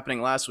dance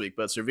happening last week.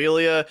 But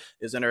Servilia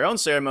is in her own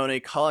ceremony,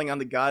 calling on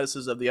the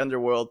goddesses of the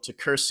underworld to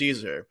curse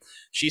Caesar.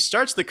 She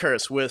starts the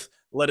curse with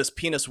 "Let his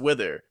penis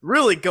wither,"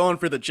 really going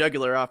for the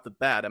jugular off the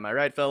bat. Am I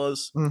right,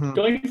 fellas? Mhm.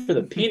 Going for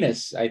the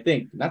penis, I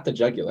think, not the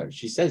jugular.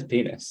 She says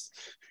penis.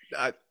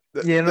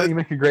 Yeah, no, you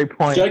make a great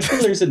point.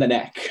 Jugular's in the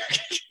neck.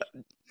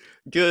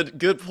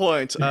 Good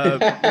point,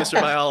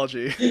 Mr.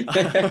 Biology.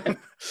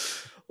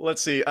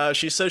 Let's see.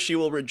 She says she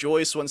will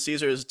rejoice when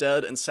Caesar is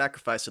dead and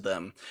sacrifice to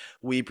them.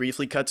 We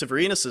briefly cut to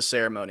Varinus'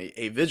 ceremony,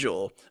 a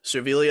vigil.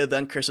 Servilia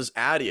then curses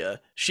Adia.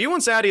 She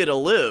wants Adia to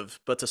live,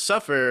 but to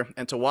suffer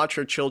and to watch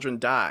her children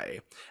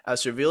die.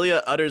 As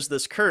Servilia utters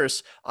this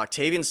curse,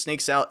 Octavian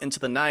sneaks out into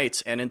the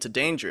night and into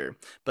danger,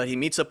 but he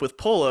meets up with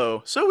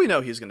Polo, so we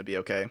know he's going to be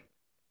okay.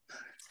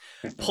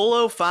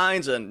 Polo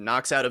finds and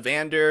knocks out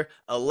Evander.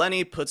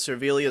 Eleni puts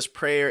Servilia's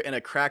prayer in a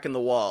crack in the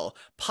wall,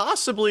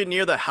 possibly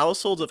near the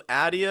households of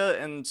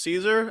Adia and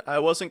Caesar. I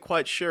wasn't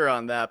quite sure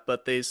on that,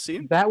 but they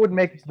seem... That would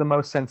make the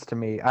most sense to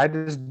me. I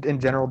just, in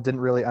general, didn't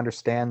really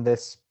understand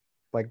this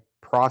like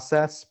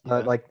process,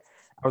 but Yeah. like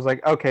I was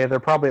like, okay, they're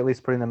probably at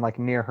least putting them like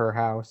near her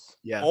house.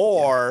 Yeah.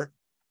 Or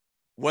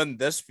wouldn't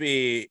this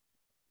be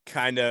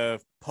kind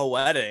of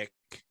poetic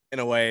in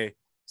a way?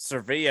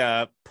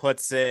 Servilia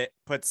puts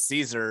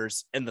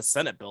Caesar's in the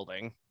Senate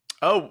building.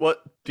 Oh,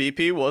 what?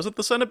 BP, was it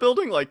the Senate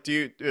building? Like,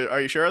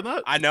 are you sure on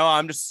that? I know.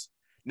 I'm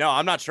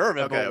not sure of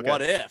it, Okay, but okay.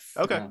 what if?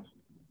 Okay. Yeah,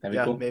 that'd be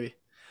Yeah, cool. maybe.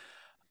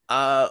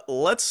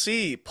 Let's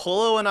see.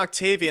 Polo and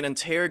Octavian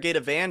interrogate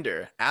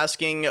Evander,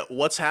 asking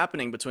what's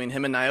happening between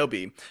him and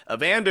Niobe.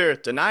 Evander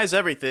denies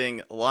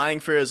everything, lying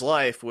for his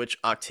life, which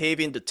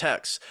Octavian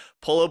detects.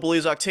 Polo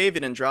believes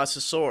Octavian and draws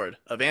his sword.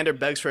 Evander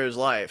begs for his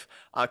life.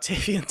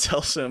 Octavian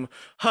tells him,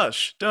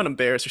 "Hush, don't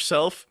embarrass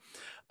yourself."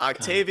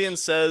 Octavian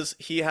says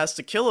he has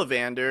to kill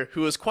Evander,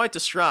 who is quite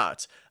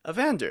distraught.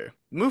 Evander,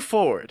 move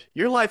forward.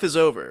 Your life is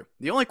over.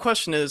 The only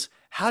question is,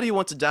 how do you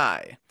want to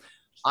die?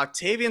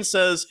 Octavian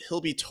says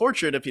he'll be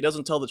tortured if he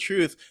doesn't tell the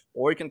truth,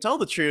 or he can tell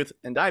the truth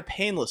and die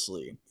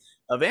painlessly.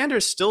 Evander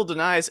still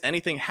denies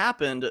anything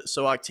happened,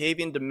 so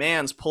Octavian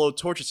demands Polo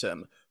tortures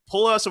him.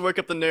 Polo has to work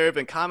up the nerve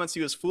and comments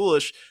he was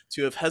foolish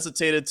to have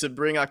hesitated to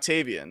bring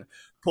Octavian.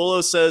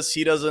 Polo says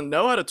he doesn't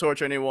know how to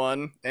torture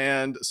anyone,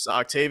 and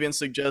Octavian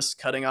suggests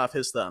cutting off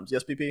his thumbs.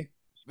 Yes, PP?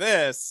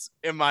 This,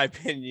 in my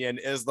opinion,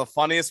 is the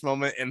funniest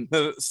moment in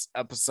this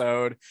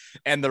episode.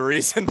 And the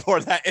reason for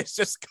that is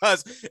just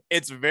because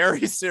it's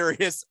very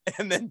serious.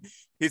 And then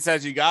he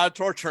says, you got to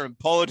torture him.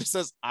 Polo just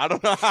says, I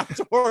don't know how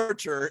to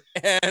torture.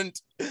 And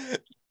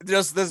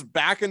just this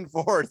back and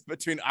forth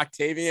between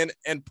Octavian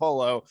and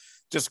Polo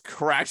just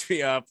cracked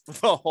me up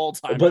the whole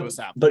time it was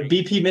happening. But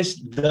BP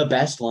missed the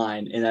best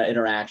line in that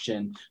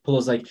interaction.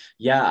 Polo's like,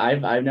 yeah,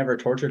 I've never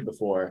tortured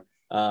before.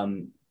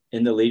 In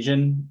the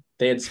Legion,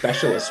 they had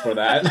specialists for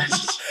that.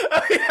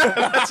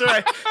 Yeah, that's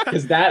right.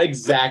 Because that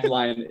exact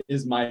line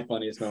is my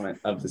funniest moment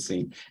of the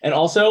scene. And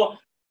also,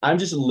 I'm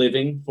just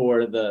living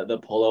for the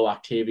Polo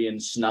Octavian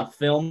snuff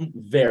film.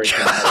 Very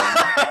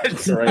compelling.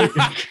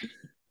 Right.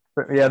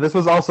 Yeah, this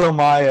was also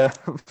my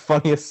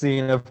funniest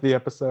scene of the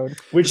episode.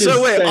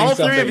 So wait, all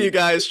three of you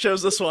guys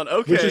chose this one.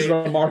 Okay. Which is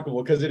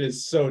remarkable because it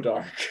is so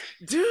dark.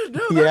 Dude,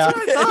 no, that's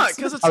what I thought.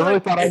 Because it's I really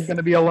thought I was going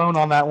to be alone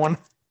on that one.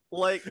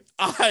 Like,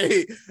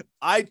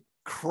 I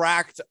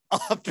cracked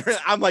up.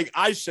 I'm like,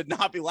 I should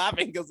not be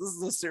laughing because this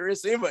is a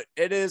serious scene, but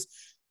it is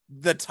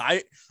the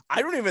time.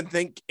 I don't even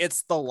think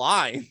it's the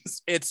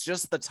lines. It's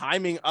just the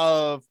timing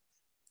of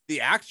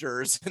the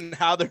actors and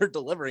how they're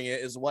delivering it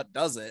is what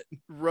does it.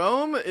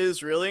 Rome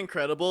is really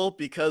incredible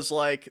because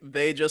like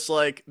they just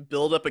like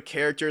build up a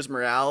character's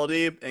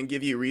morality and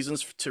give you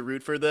reasons to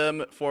root for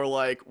them for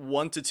like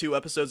 1 to 2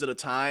 episodes at a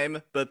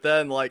time, but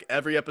then like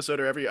every episode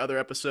or every other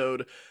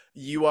episode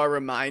you are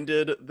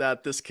reminded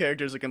that this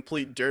character is a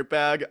complete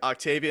dirtbag.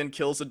 Octavian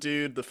kills a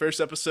dude the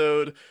first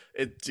episode,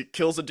 it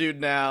kills a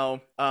dude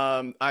now.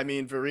 I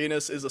mean,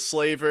 Varinus is a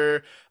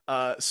slaver.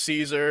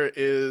 Caesar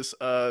is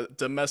a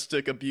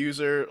domestic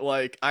abuser.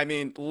 Like, I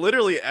mean,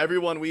 literally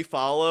everyone we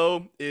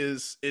follow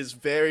is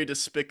very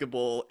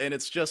despicable, and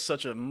it's just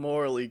such a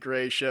morally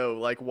gray show,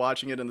 like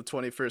watching it in the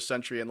 21st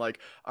century and like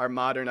our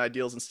modern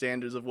ideals and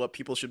standards of what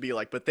people should be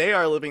like, but they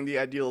are living the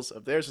ideals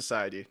of their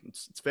society.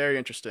 It's very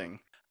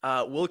interesting.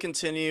 We'll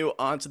continue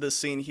on to this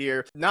scene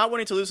here. Not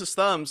wanting to lose his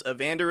thumbs,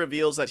 Evander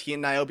reveals that he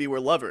and Niobe were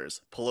lovers.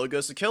 Polo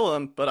goes to kill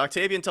him, but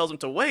Octavian tells him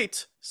to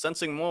wait,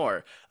 sensing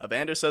more.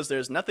 Evander says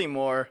there's nothing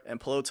more, and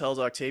Polo tells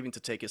Octavian to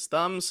take his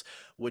thumbs,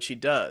 which he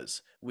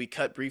does. We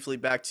cut briefly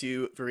back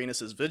to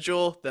Varinus'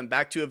 vigil, then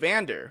back to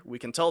Evander. We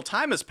can tell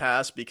time has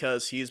passed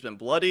because he's been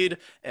bloodied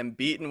and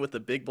beaten with the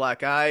big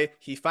black eye.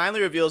 He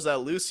finally reveals that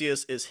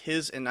Lucius is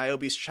his and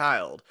Niobe's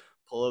child.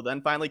 Polo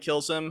then finally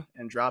kills him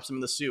and drops him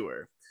in the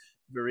sewer.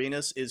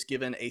 Varinus is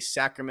given a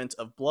sacrament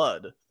of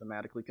blood,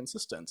 thematically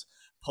consistent.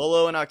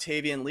 Polo and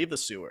Octavian leave the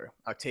sewer.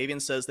 Octavian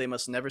says they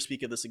must never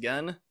speak of this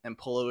again, and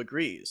Polo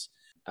agrees.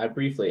 I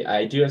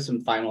do have some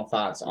final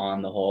thoughts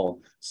on the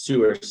whole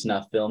sewer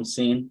snuff film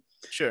scene.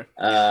 Sure.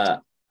 It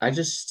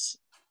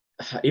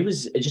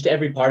was just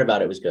every part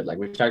about it was good. Like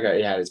we talked about,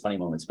 it had its funny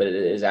moments, but it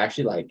is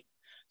actually like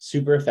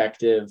super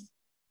effective.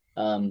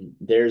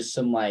 There's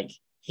some like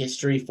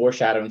history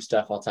foreshadowing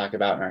stuff I'll talk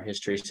about in our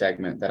history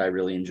segment that I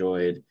really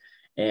enjoyed.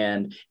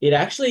 And it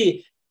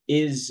actually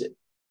is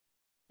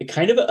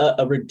kind of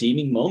a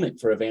redeeming moment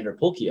for Evander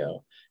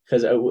Pulchio,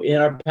 because in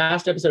our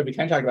past episode, we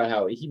kind of talked about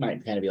how he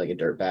might kind of be like a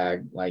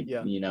dirtbag. Like,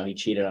 you know, he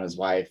cheated on his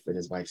wife with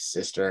his wife's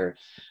sister.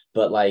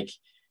 But like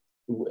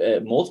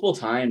multiple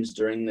times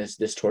during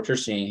this torture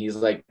scene, he's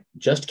like,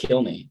 just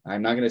kill me.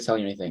 I'm not going to tell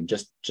you anything.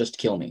 Just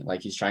kill me.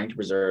 Like he's trying to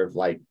preserve,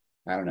 like,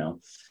 I don't know,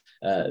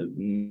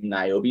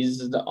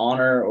 Niobe's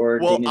honor or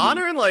dignity.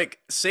 Honor and like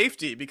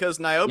safety, because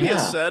Niobe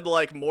has said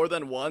like more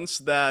than once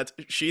that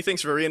she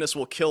thinks Varinus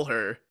will kill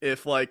her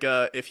if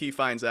he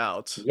finds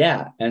out.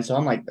 Yeah, and so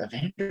I'm like,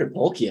 Evander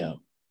Pulchio,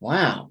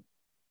 wow,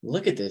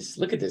 look at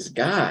this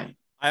guy.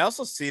 I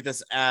also see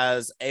this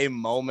as a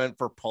moment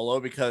for Polo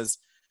because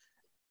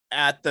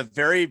at the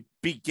very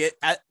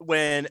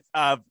when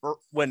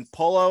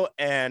Polo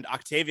and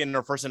Octavian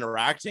are first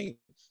interacting,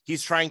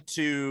 he's trying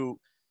to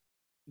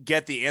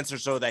get the answer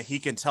so that he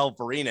can tell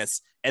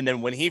Varinus, and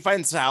then when he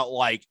finds out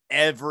like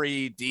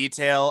every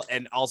detail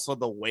and also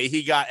the way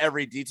he got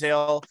every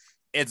detail,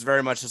 it's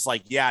very much just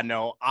like, he can't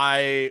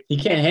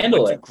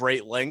handle it.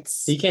 Great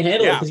lengths. He can't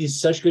handle it because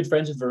he's such good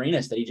friends with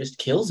Varinus that he just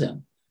kills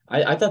him.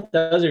 I thought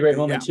that was a great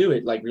moment too.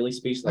 It like really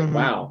speaks like,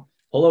 wow,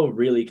 Polo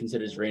really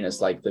considers Varinus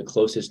like the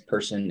closest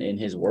person in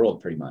his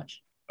world, pretty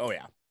much. Oh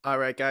yeah. All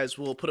right, guys,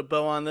 we'll put a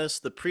bow on this.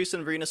 The priest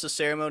in Varinus'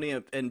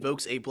 ceremony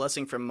invokes a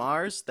blessing from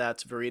Mars that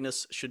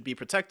Varinus should be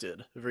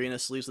protected.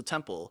 Varinus leaves the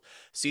temple.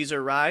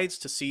 Caesar rides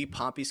to see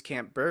Pompey's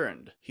camp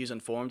burned. He's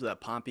informed that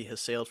Pompey has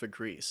sailed for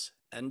Greece.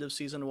 End of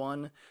season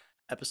 1,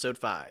 episode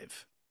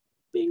 5.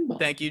 Bing bong.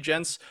 Thank you,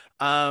 gents.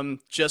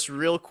 Just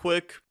real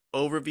quick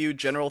overview,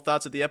 general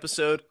thoughts of the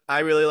episode. I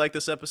really like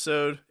this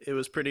episode. It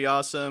was pretty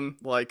awesome,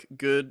 like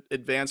good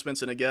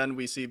advancements. And again,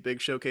 we see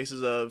big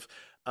showcases of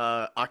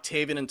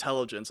Octavian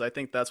intelligence. I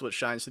think that's what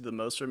shines through the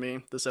most for me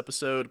this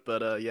episode.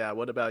 But yeah,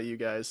 what about you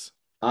guys?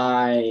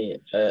 I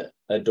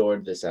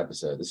adored this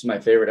episode. This is my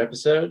favorite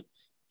episode.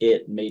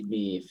 It made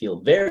me feel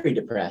very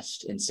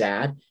depressed and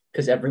sad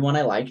because everyone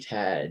I liked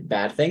had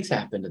bad things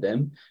happen to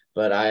them.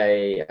 But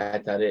I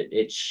thought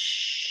it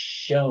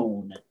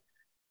shone.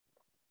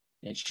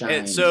 It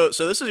shined. So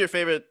this is your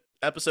favorite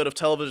episode of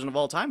television of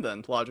all time,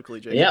 then, logically,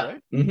 Jacob, yeah.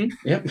 right?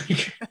 Mm-hmm. Yep.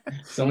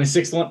 It's only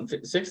it's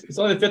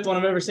only the 5th one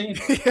I've ever seen.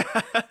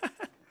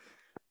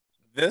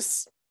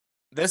 This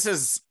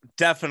is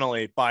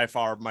definitely by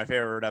far my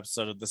favorite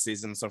episode of the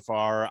season so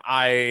far.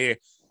 I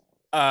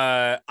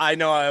I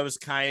know I was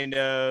kind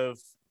of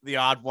the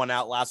odd one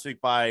out last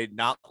week by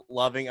not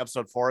loving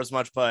episode 4 as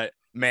much, but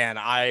man,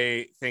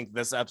 I think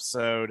this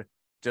episode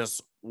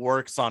just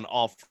works on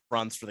all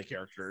fronts for the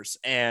characters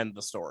and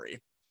the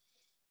story.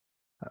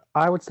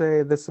 I would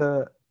say this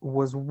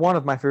was one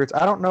of my favorites.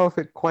 I don't know if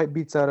it quite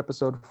beats out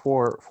episode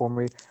 4 for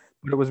me,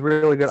 but it was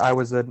really good. I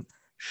was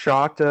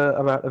shocked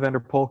about Evander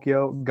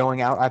Polkio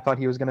going out. I thought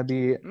he was going to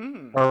be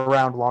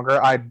around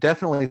longer. I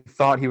definitely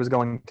thought he was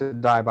going to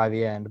die by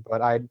the end,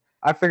 but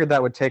I figured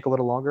that would take a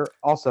little longer.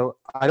 Also,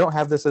 I don't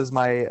have this as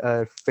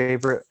my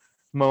favorite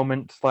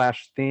moment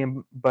 /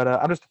 theme, but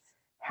I'm just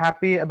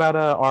happy about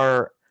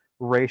our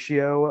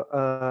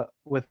ratio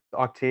with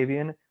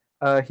Octavian.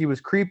 He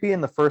was creepy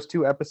in the first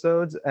 2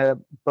 episodes,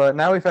 but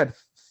now we've had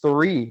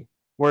 3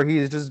 where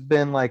he's just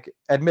been like,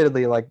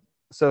 admittedly, like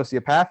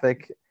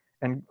sociopathic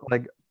and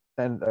like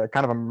kind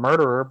of a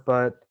murderer,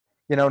 but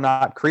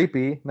not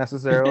creepy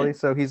necessarily.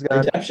 So he's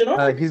got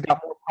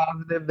more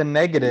positive than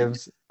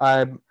negatives.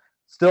 I'm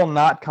still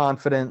not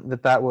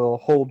confident that will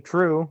hold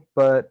true,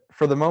 but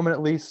for the moment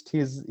at least,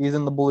 he's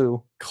in the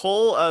blue.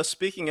 Cole,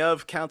 speaking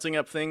of counting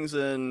up things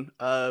in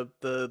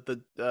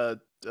the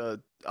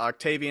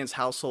Octavian's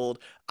household,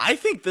 I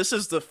think this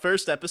is the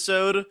first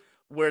episode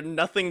where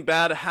nothing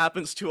bad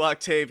happens to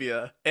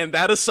Octavia, and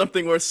that is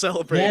something worth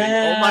celebrating.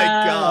 Yeah, oh my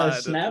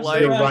god! Snaps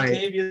Like, for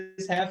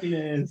Octavia's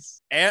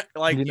happiness. And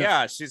like,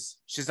 yeah, she's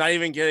not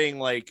even getting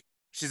like,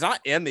 she's not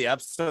in the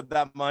episode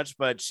that much,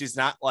 but she's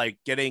not like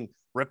getting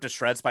ripped to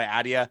shreds by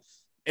Adia.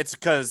 It's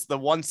because the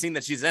one scene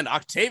that she's in,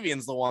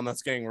 Octavian's the one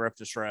that's getting ripped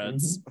to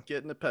shreds.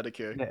 Getting a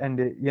pedicure. And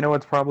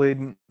what's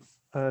probably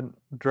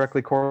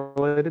directly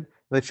correlated?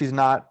 That she's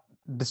not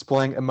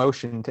displaying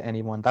emotion to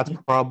anyone. That's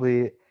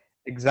probably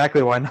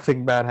exactly why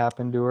nothing bad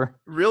happened to her.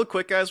 Real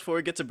quick, guys, before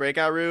we get to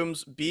breakout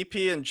rooms,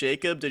 BP and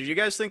Jacob, did you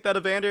guys think that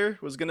Evander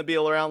was going to be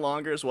around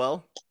longer as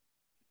well?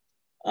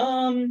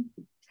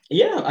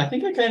 Yeah, I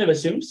think I kind of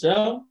assumed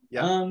so.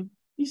 Yeah.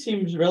 He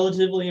seems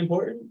relatively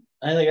important.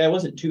 I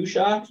wasn't too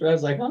shocked, but I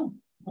was like, oh,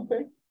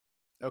 okay.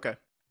 Okay.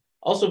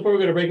 Also, before we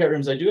go to breakout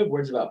rooms, I do have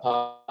words about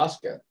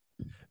Pasca.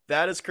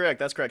 That is correct.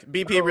 That's correct.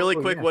 BP, really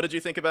quick, yeah. What did you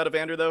think about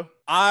Evander, though?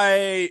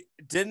 I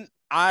didn't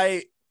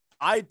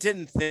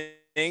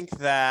think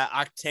that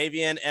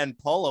Octavian and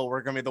Polo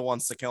were gonna be the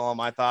ones to kill him.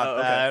 I thought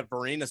that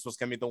Varenus was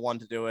gonna be the one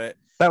to do it.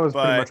 That was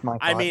pretty much my thought.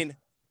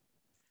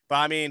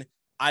 I mean,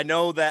 I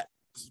know that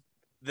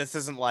this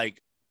isn't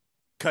like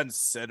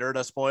considered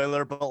a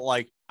spoiler, but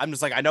like I'm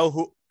just like, I know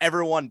who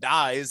everyone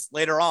dies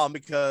later on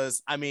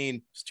because I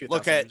mean,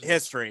 look at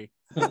history.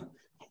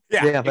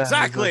 Yeah,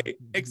 exactly.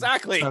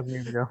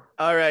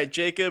 All right,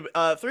 Jacob,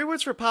 3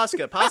 words for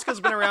Pasca.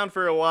 Pasca's been around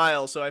for a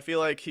while, so I feel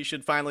like he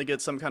should finally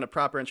get some kind of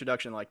proper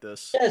introduction like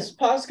this. Yes,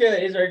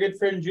 Pasca is our good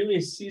friend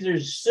Julius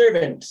Caesar's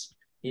servant.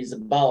 He's a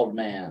bald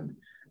man.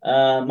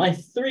 My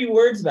 3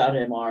 words about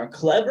him are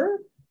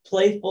clever,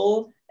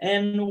 playful,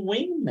 and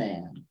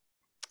wingman.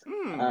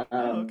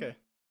 Okay.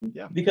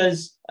 Yeah.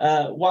 Because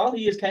while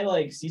he is kind of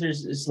like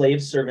Caesar's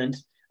slave servant,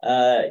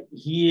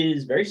 he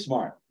is very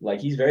smart. Like,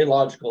 he's very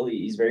logical.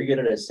 He's very good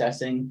at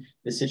assessing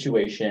the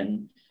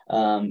situation.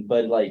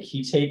 But like,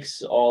 he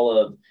takes all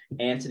of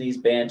Antony's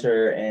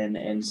banter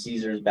and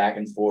Caesar's back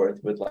and forth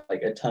with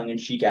like a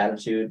tongue-in-cheek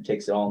attitude,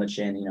 takes it all on the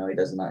chin. He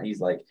does not,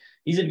 he's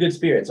in good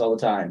spirits all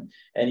the time.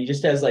 And he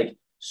just has like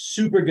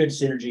super good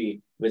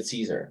synergy with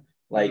Caesar.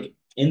 Like,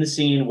 in the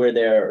scene where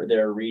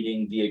they're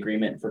reading the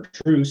agreement for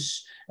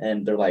truce,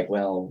 and they're like,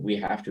 well, we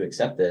have to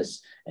accept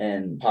this.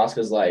 And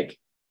Pasca's like,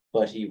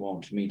 but he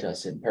won't meet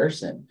us in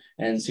person.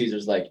 And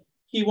Caesar's like,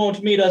 he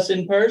won't meet us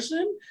in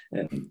person?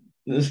 And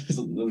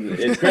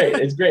it's great.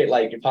 It's great.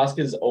 Like,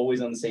 Pasca's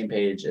always on the same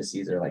page as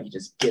Caesar. Like, he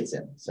just gets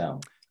him. So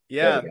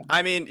yeah,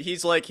 I mean,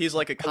 he's like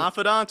a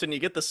confidant, and you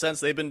get the sense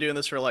they've been doing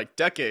this for like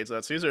decades.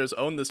 That Caesar has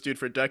owned this dude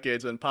for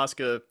decades, and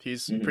Pasca,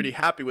 he's pretty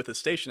happy with his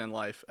station in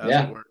life. As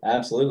it were.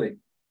 Absolutely.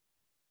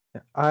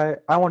 I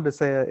wanted to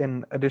say,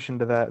 in addition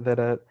to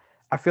that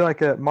I feel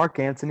like Mark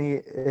Antony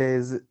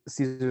is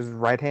Caesar's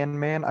right-hand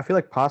man. I feel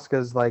like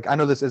Pasca's like, I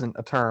know this isn't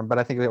a term, but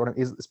I think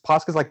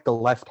Pasca's like the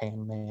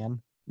left-hand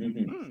man.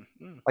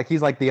 Like,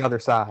 he's like the other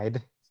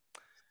side.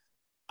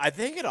 I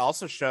think it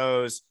also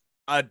shows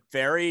a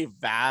very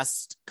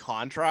vast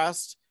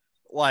contrast.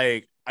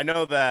 Like, I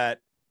know that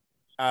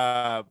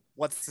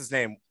what's his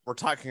name? We're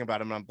talking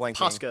about him. I'm blanking.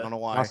 Pasca. I don't know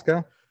why.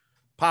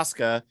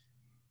 Pasca.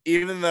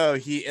 Even though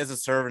he is a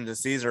servant to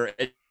Caesar,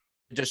 it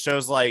just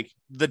shows like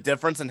the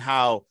difference in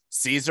how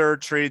Caesar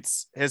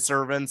treats his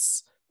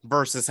servants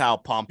versus how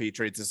Pompey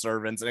treats his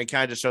servants. And it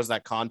kind of just shows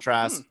that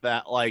contrast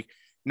that like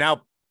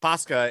now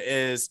Pasca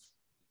is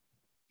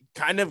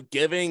kind of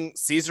giving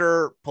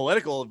Caesar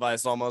political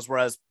advice almost,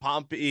 whereas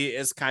Pompey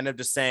is kind of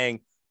just saying,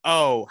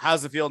 oh,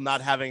 how's it feel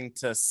not having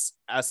to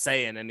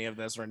say in any of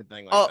this or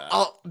anything like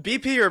that?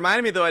 BP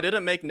reminded me, though, I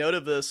didn't make note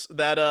of this,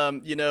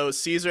 that,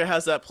 Caesar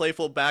has that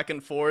playful back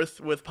and forth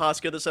with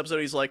Pasca this episode.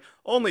 He's like,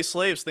 only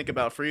slaves think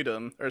about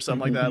freedom or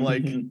something like that.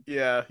 Like,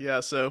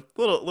 yeah. So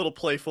little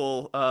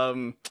playful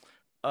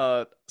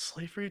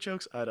slavery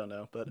jokes. I don't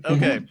know, but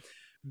okay.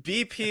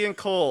 BP and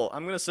Cole,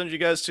 I'm gonna send you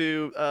guys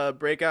to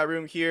breakout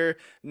room here.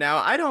 Now,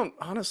 I don't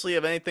honestly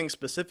have anything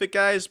specific,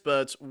 guys,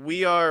 but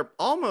we are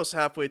almost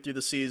halfway through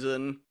the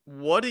season.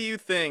 What do you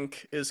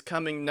think is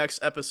coming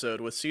next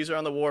episode with Caesar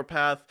on the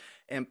warpath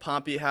and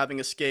Pompey having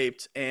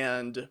escaped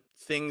and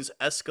things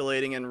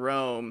escalating in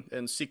Rome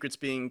and secrets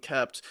being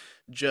kept?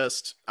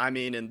 Just, I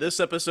mean, in this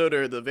episode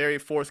or the very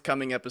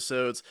forthcoming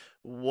episodes,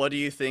 what do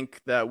you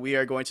think that we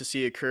are going to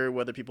see occur,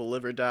 whether people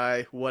live or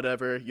die,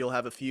 whatever? You'll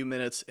have a few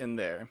minutes in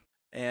there.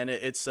 And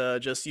it's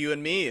just you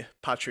and me,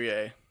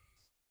 Patrie.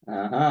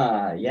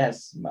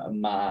 Yes,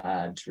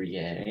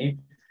 Madrie.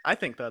 I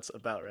think that's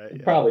about right.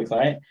 Yeah. Probably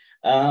right.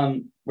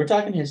 We're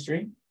talking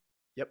history.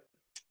 Yep.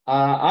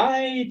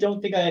 I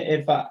don't think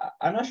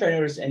I'm not sure I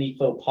noticed any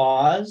faux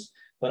pas,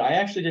 but I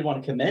actually did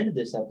want to commend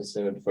this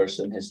episode for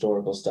some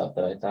historical stuff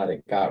that I thought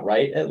it got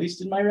right, at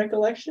least in my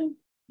recollection.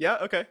 Yeah.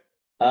 Okay.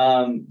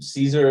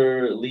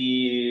 Caesar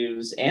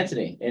leaves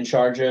Antony in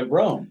charge of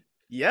Rome.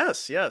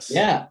 Yes. Yes.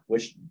 Yeah,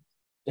 which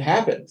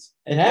happens.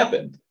 It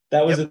happened.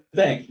 That was a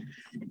thing.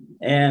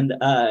 And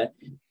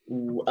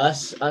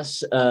us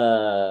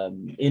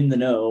in the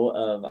know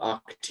of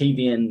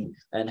Octavian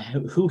and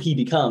who he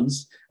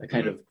becomes, a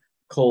kind of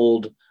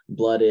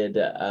cold-blooded,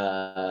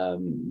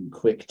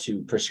 quick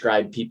to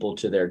prescribe people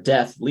to their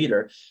death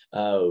leader.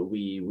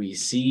 We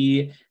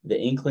see the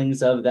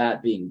inklings of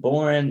that being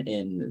born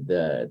in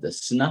the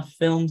snuff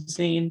film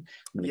scene.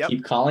 I'm gonna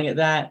keep calling it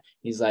that.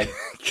 He's like,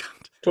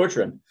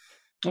 torture him.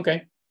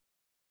 Okay.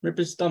 Rip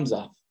his thumbs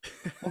off.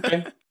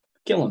 Okay.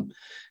 Kill him.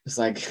 It's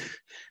like,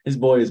 this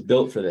boy is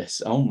built for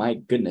this. Oh my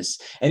goodness.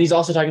 And he's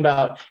also talking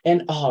about,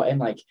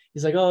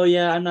 he's like, oh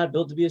yeah, I'm not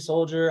built to be a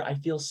soldier. I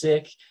feel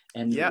sick.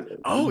 And yeah.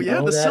 Oh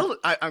yeah.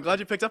 I'm glad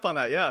you picked up on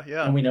that. Yeah.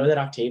 Yeah. And we know that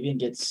Octavian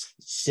gets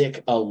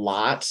sick a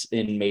lot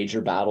in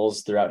major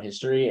battles throughout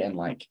history. And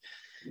like,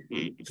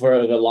 for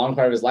a long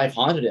part of his life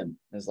haunted him.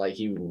 It's like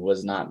he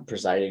was not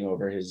presiding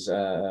over his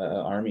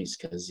armies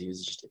because he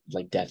was just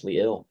like deathly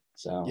ill.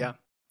 So yeah.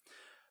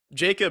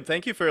 Jacob,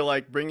 thank you for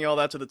like bringing all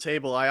that to the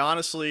table. I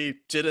honestly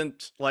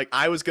didn't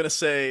I was going to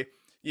say,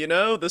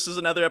 this is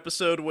another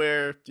episode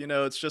where,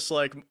 it's just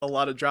like a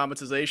lot of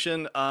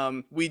dramatization.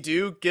 We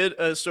do get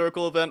a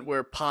historical event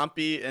where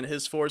Pompey and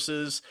his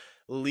forces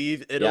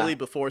leave Italy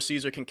before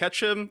Caesar can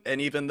catch him. And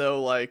even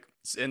though like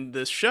in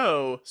this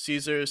show,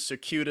 Caesar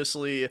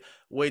circuitously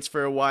waits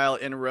for a while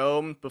in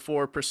Rome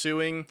before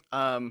pursuing,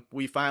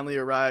 we finally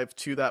arrive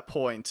to that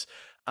point.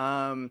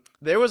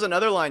 There was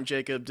another line,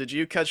 Jacob. Did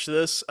you catch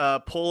this?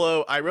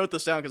 Pullo, I wrote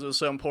this down because it was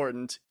so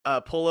important.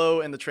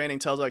 Pullo in the training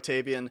tells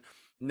Octavian,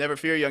 "Never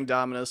fear, young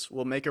Dominus.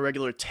 We'll make a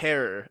regular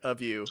terror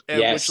of you." And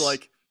yes. Which,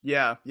 like,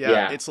 yeah.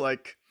 It's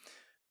like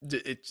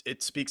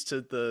it speaks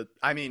to the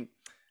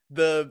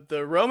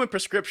Roman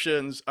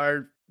prescriptions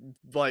are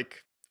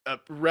like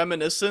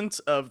reminiscent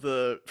of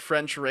the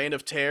French Reign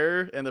of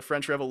Terror and the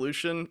French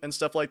Revolution and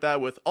stuff like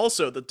that, with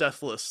also the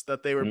death list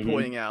that they were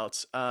pointing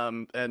out.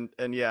 And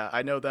yeah,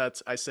 I know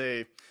that I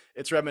say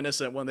it's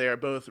reminiscent when they are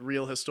both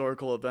real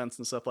historical events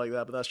and stuff like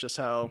that, but that's just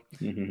how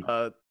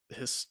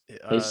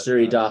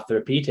history doth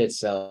repeat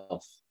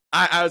itself.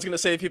 I was gonna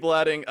say people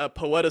adding a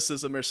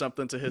poeticism or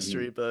something to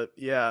history, but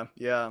yeah.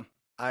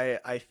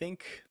 I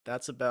think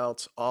that's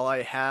about all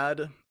I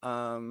had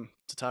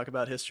to talk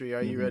about history.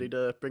 Are you ready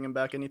to bring him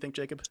back? Anything,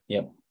 Jacob?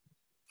 Yep.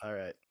 All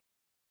right.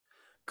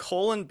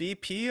 Cole and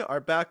BP are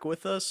back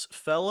with us,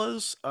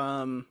 fellas.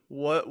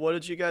 What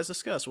did you guys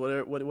discuss?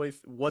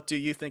 What do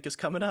you think is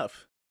coming up?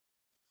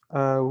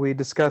 We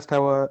discussed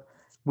how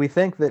we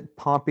think that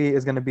Pompey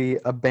is going to be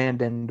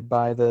abandoned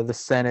by the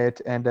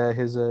Senate and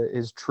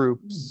his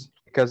troops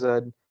because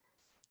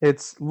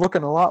it's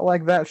looking a lot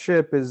like that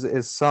ship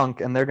is sunk,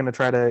 and they're going to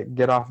try to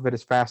get off of it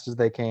as fast as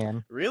they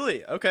can.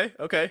 Really? Okay.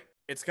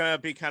 It's going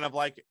to be kind of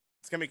like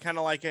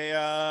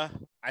a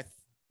I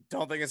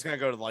don't think it's going to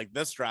go to like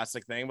this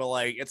drastic thing, but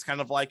like it's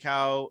kind of like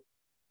how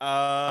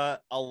a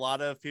lot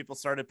of people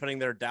started putting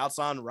their doubts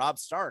on Robb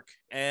Stark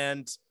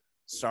and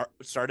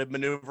started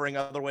maneuvering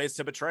other ways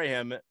to betray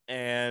him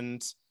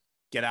and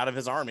get out of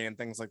his army and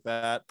things like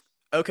that.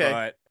 Okay.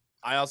 But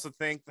I also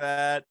think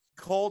that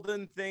Cole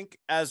didn't think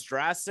as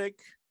drastic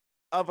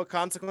of a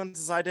consequence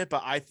as I did,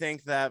 but I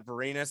think that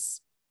Vorenus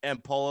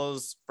and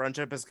Pullo's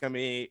friendship is going to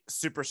be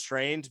super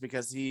strained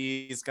because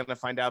he's going to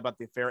find out about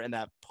the affair and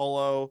that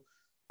Pullo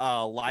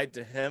lied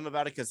to him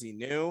about it because he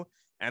knew.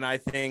 And I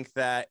think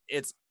that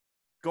it's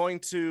going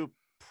to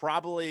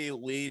probably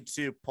lead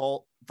to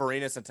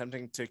Vorenus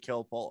attempting to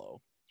kill Pullo.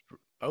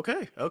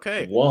 Okay.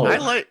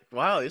 Whoa.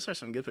 Wow, these are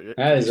some good.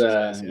 That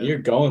is you're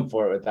going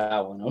for it with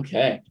that one.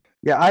 Okay.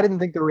 Yeah, I didn't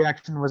think the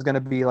reaction was going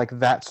to be like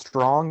that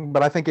strong,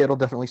 but I think it'll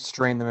definitely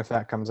strain them if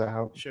that comes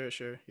out. Sure,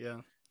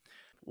 yeah.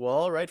 Well,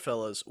 all right,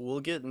 fellas, we'll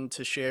get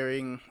into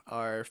sharing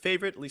our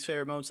least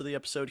favorite moments of the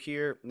episode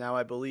here. Now,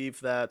 I believe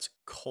that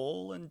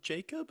Cole and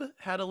Jacob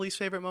had a least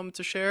favorite moment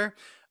to share.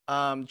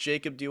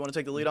 Jacob, do you want to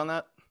take the lead on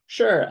that?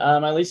 Sure.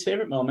 My least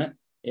favorite moment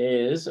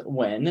is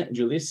when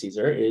Julius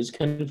Caesar is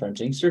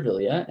confronting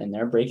Servilia and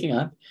they're breaking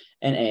up.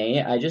 And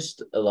I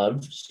just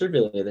loved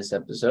Servilia this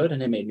episode,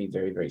 and it made me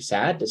very, very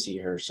sad to see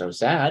her so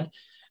sad.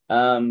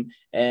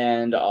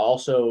 And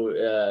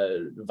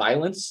also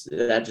violence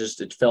that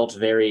just it felt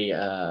very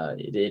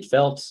it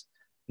felt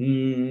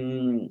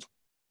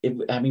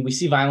I mean, we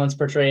see violence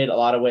portrayed a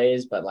lot of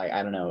ways, but like,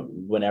 I don't know,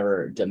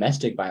 whenever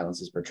domestic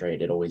violence is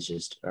portrayed, it always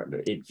just,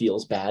 it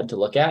feels bad to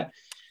look at.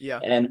 Yeah.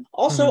 And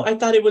also I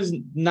thought it was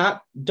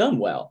not done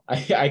well.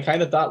 I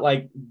kind of thought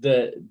like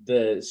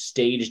the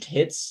staged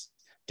hits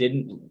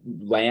didn't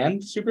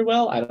land super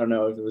well. I don't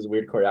know if it was a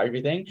weird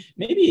choreography thing.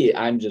 Maybe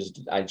I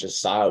just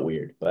saw it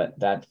weird, but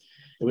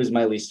it was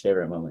my least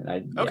favorite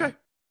moment. Okay.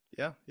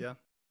 Yeah.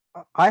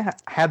 I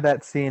had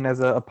that scene as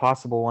a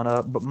possible one,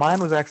 but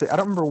mine was actually, I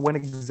don't remember when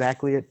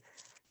exactly it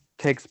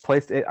takes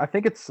place. I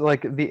think it's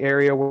like the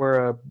area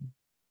where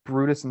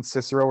Brutus and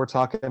Cicero were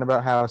talking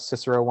about how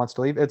Cicero wants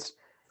to leave. It's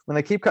when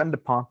they keep cutting to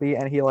Pompey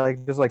and he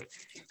like just like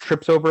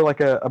trips over like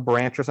a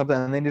branch or something,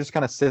 and then he just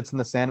kind of sits in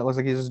the sand. It looks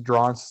like he's just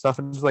drawing stuff,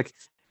 and just like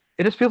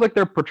it just feels like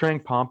they're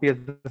portraying Pompey as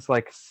this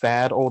like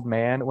sad old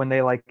man when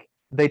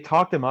they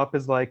talked him up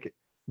as like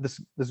this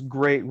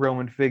great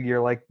Roman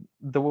figure. Like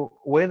the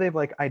way they've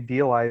like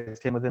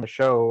idealized him within the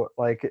show,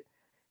 like it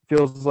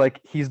feels like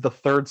he's the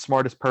third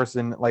smartest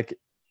person like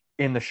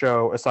in the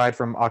show aside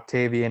from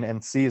Octavian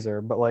and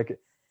Caesar. But like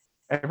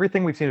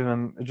everything we've seen of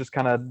him just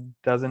kind of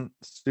doesn't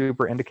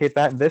super indicate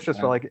that. And this just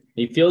felt like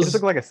he just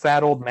looked like a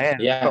sad old man.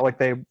 Yeah. It felt like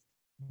they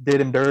did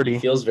him dirty. He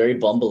feels very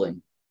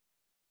bumbling.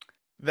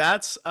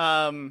 That's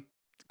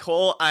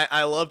Cole,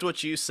 I loved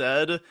what you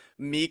said.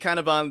 Me kind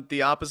of on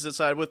the opposite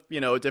side with,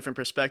 a different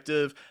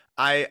perspective.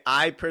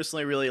 I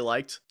personally really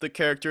liked the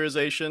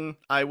characterization,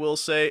 I will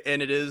say,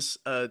 and it is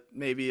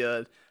maybe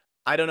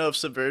I don't know if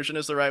subversion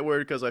is the right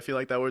word because I feel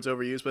like that word's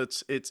overused,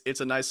 but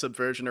it's a nice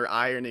subversion or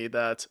irony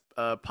that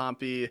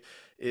Pompey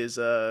is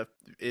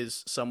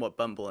somewhat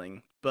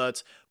bumbling.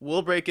 But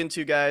we'll break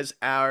into, guys,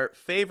 our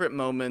favorite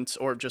moments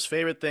or just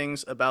favorite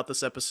things about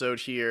this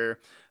episode here.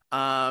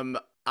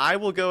 I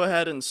will go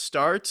ahead and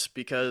start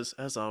because,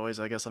 as always,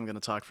 I guess I'm going to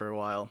talk for a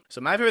while.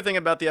 So my favorite thing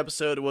about the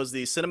episode was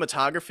the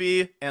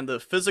cinematography and the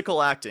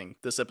physical acting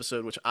this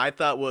episode, which I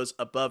thought was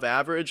above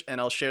average,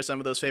 and I'll share some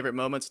of those favorite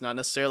moments, not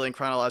necessarily in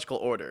chronological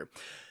order.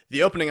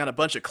 The opening on a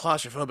bunch of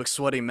claustrophobic,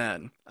 sweaty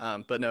men.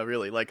 But no,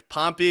 really, like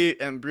Pompey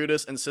and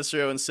Brutus and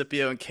Cicero and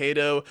Scipio and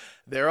Cato,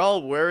 they're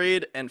all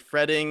worried and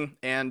fretting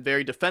and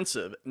very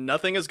defensive.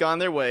 Nothing has gone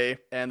their way,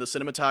 and the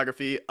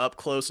cinematography, up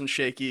close and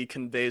shaky,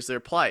 conveys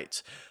their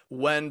plight.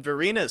 When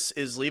Vorenus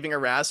is leaving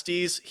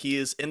Erastes, he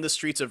is in the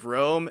streets of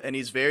Rome, and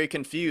he's very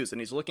confused,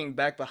 and he's looking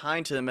back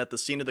behind him at the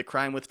scene of the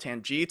crime with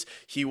Tangite.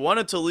 He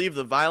wanted to leave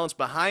the violence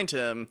behind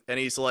him, and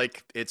he's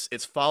like,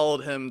 it's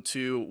followed him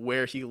to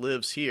where he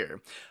lives here.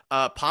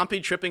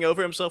 Pompey tripping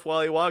over himself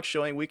while he walks,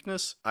 showing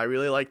weakness. I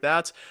really like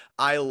that.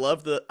 I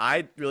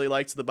really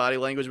liked the body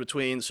language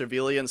between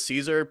Servilia and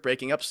Caesar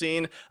breaking up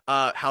scene,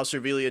 how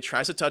Servilia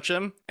tries to touch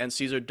him and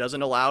Caesar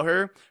doesn't allow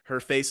her. Her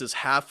face is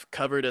half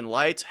covered in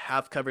light,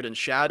 half covered in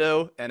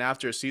shadow, and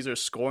after Caesar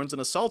scorns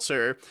and assaults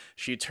her,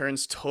 she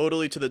turns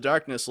totally to the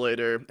darkness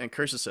later and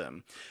curses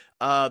him.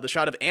 The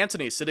shot of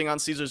Antony sitting on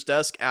Caesar's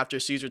desk after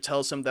Caesar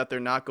tells him that they're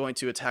not going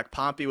to attack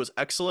Pompey was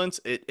excellent.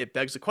 It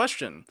begs the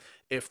question,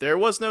 if there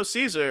was no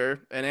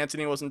Caesar and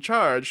Antony was in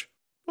charge,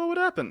 what would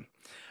happen?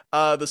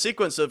 The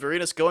sequence of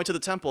Vorenus going to the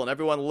temple and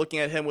everyone looking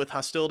at him with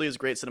hostility is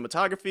great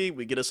cinematography.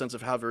 We get a sense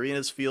of how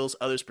Vorenus feels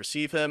others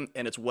perceive him,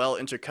 and it's well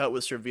intercut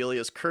with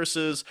Servilia's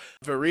curses.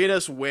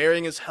 Vorenus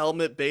wearing his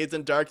helmet bathed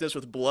in darkness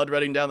with blood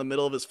running down the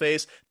middle of his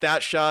face.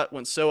 That shot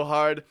went so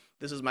hard.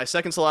 This is my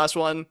second to last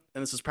one,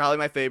 and this is probably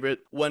my favorite.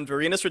 When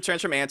Vorenus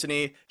returns from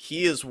Antony,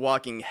 he is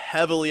walking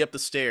heavily up the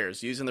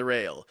stairs using the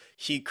rail.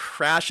 He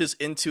crashes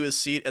into his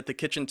seat at the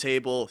kitchen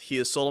table. He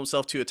has sold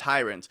himself to a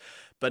tyrant,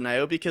 but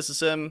Niobe kisses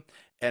him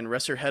and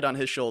rests her head on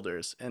his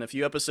shoulders. And a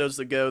few episodes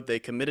ago, they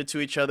committed to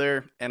each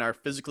other and are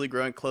physically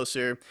growing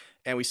closer.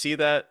 And we see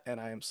that, and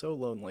I am so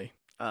lonely.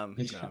 No,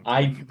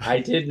 I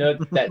did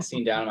note that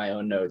scene down in my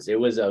own notes. It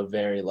was a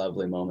very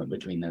lovely moment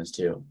between those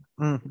two.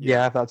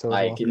 Yeah, I thought so.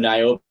 Like well.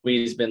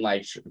 Niobe's been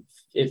like,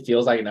 it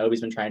feels like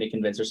Niobe's been trying to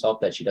convince herself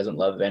that she doesn't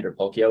love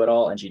Andropolkio at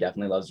all, and she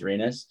definitely loves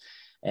Vorenus.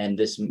 And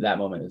that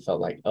moment, it felt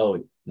like,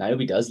 oh,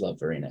 Niobe does love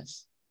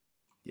Vorenus.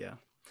 Yeah.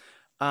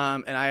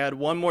 And I had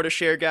one more to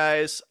share,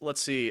 guys.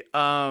 Let's see.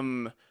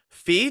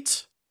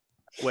 Feet.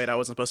 Wait, I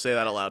wasn't supposed to say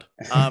that out loud.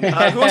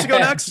 Who wants to go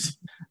next?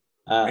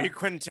 Are you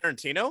Quentin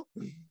Tarantino?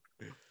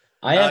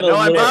 I'm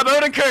Bob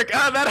Odenkirk.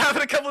 That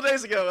happened a couple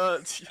days ago.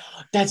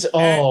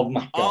 Oh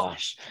my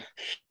gosh.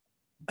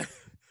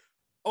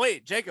 Oh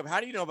wait, Jacob, how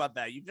do you know about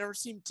that? You've never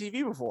seen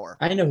TV before.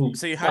 I know who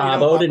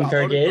Bob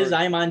Odenkirk is.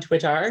 I'm on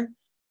Twitter.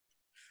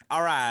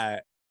 All right.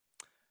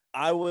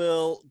 I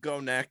will go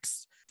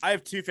next. I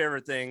have two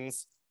favorite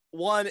things.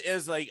 One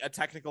is like a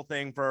technical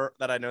thing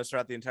that I noticed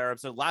throughout the entire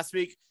episode. Last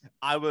week,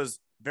 I was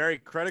very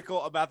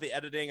critical about the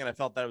editing and I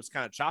felt that it was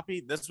kind of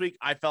choppy. This week,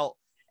 I felt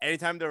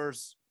anytime there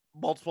was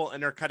multiple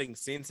intercutting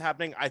scenes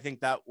happening, I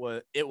think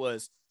it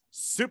was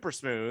super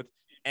smooth.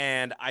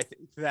 And I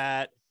think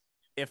that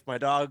if my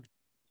dog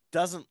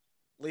doesn't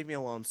leave me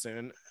alone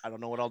soon, I don't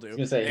know what I'll do. I was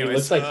gonna say, he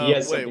Anyways, looks like he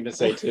has wait, something to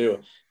say too.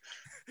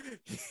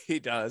 he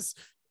does.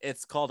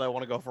 It's called I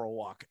Want to Go for a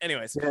Walk.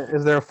 Anyways, Yeah,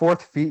 is there a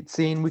fourth feet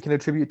scene we can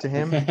attribute to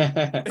him?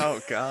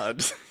 Oh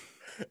God.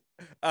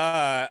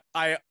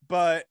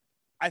 but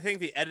I think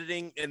the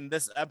editing in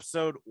this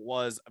episode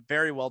was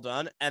very well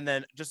done. And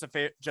then just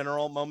a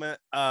general moment.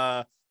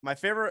 My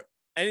favorite,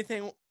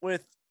 anything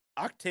with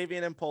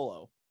Octavian and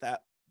Polo,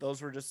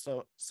 those were just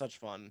such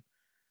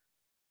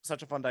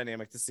a fun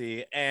dynamic to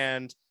see.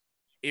 And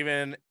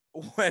even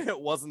when it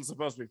wasn't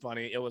supposed to be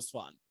funny, it was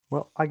fun.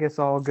 Well, I guess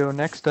I'll go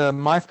next.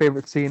 My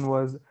favorite scene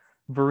was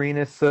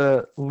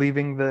Vorenus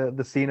leaving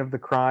the scene of the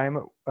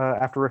crime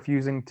after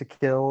refusing to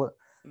kill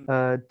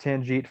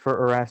Tanjit for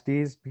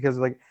Orestes, because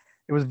like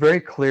it was very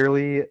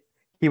clearly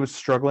he was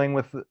struggling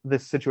with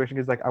this situation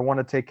because like I want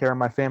to take care of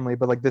my family,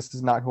 but like this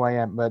is not who I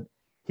am. But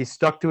he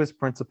stuck to his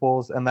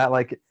principles, and that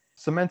like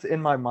cements in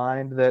my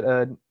mind that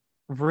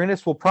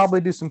Vorenus will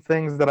probably do some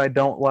things that I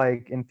don't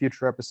like in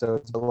future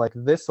episodes, but like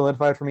this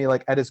solidified for me,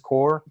 like at his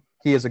core,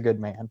 he is a good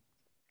man.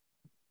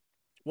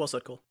 Well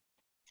said, Cole.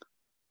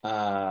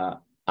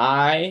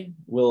 I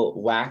will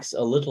wax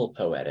a little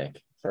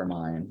poetic for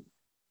mine.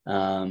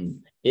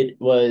 It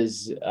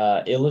was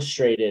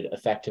illustrated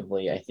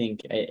effectively. I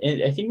think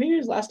maybe it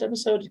was last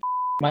episode.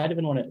 Might have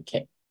been one of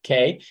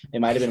K. It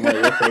might have been one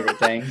of your favorite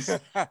things,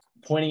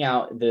 pointing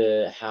out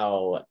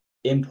how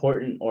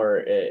important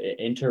or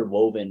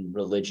interwoven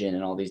religion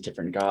and all these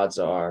different gods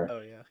are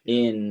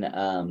in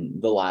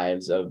the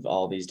lives of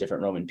all these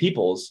different Roman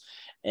peoples.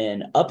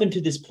 And up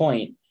until this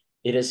point,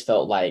 it has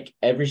felt like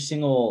every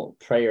single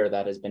prayer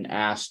that has been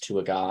asked to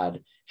a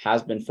god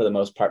has been, for the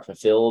most part,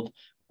 fulfilled.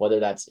 Whether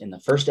that's in the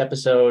first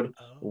episode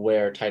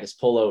where Titus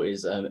Polo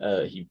is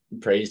he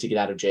prays to get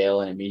out of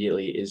jail and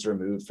immediately is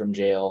removed from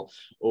jail,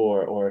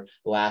 or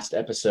last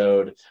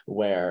episode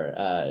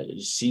where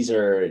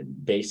Caesar,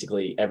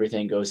 basically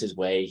everything goes his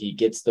way. He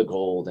gets the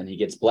gold and he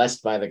gets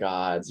blessed by the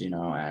gods,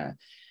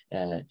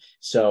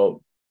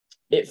 so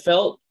it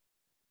felt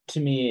to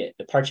me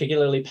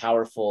particularly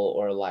powerful,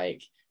 or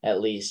like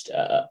at least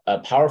a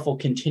powerful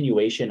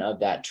continuation of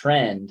that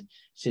trend,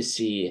 to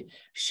see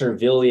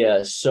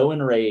Servilia so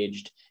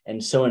enraged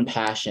and so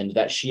impassioned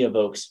that she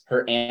evokes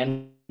her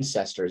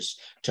ancestors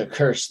to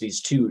curse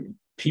these two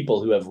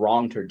people who have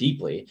wronged her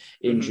deeply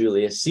in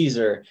Julius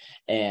Caesar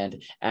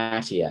and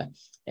Attia.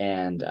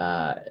 And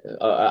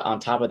on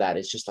top of that,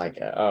 it's just like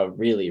a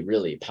really,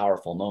 really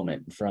powerful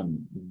moment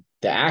from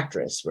the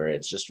actress, where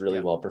it's just really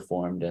well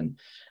performed, and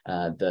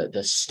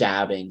the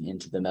stabbing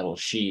into the metal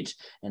sheet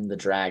and the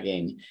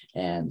dragging,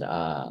 and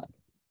I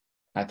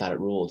thought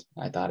it ruled.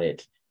 I thought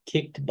it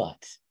kicked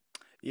butt.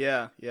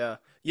 Yeah.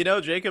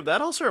 Jacob,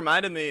 that also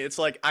reminded me, it's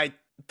like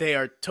they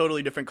are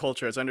totally different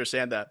cultures, I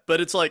understand that,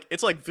 but it's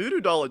like voodoo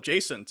doll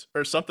adjacent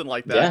or something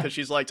like that, because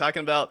she's like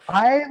talking about.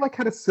 I like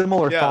had a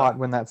similar thought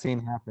when that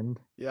scene happened.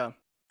 Yeah.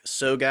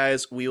 So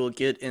guys, we will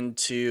get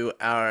into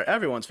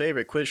everyone's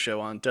favorite quiz show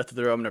on Death of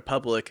the Roman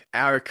Republic.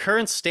 Our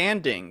current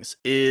standings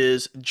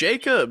is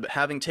Jacob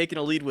having taken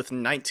a lead with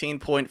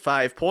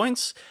 19.5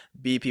 points,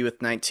 BP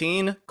with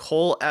 19,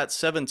 Cole at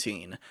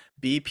 17.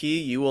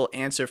 BP, you will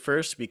answer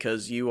first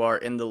because you are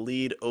in the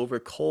lead over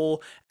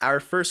Cole. Our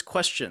first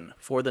question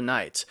for the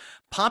night.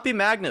 Pompey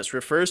Magnus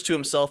refers to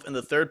himself in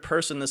the third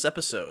person this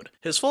episode.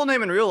 His full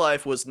name in real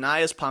life was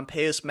Gnaeus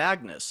Pompeius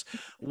Magnus.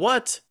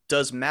 What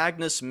does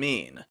Magnus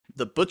mean?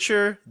 The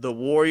butcher, the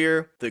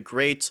warrior, the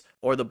great,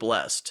 or the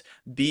blessed?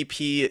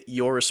 BP,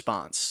 your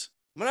response.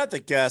 I'm gonna have to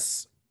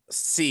guess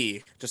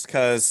C, just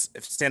because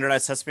if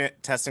standardized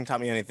testing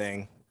taught me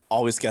anything,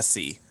 always guess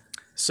C.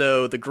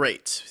 So the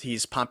great.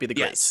 He's Pompey the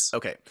Great. Yes.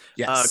 Okay.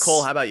 Yes.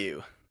 Cole, how about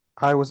you?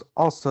 I was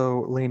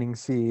also leaning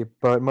C,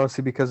 but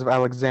mostly because of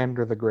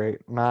Alexander the Great,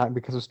 not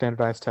because of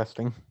standardized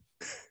testing.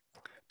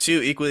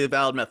 Two equally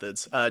valid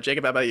methods.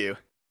 Jacob, how about you?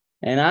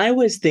 And I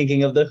was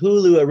thinking of the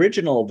Hulu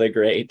original The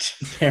Great.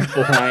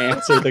 Therefore, I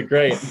answer The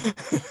Great,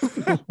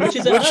 which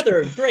is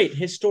another great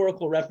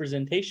historical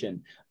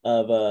representation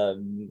of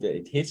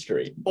the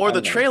history. Or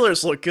the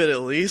trailers look good,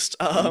 at least.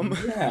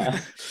 Yeah.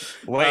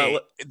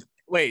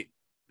 Wait.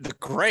 The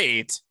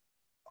Great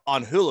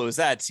on Hulu, is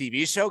that a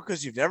TV show?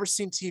 Because you've never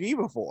seen TV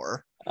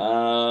before. I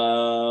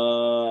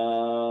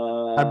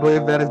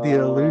believe that is the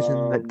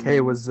illusion that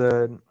Kay was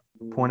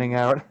pointing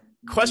out.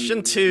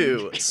 Question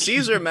 2.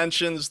 Caesar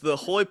mentions the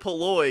hoi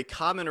polloi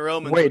common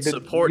Romans would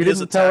support his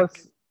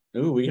attack.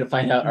 Ooh, we gotta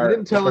find out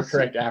if we're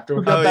correct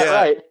afterwards.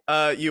 Right.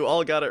 You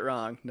all got it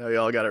wrong. No, you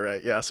all got it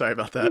right. Yeah, sorry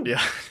about that.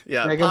 Yeah.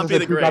 Pompey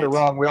the Great. Got it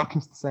wrong. We all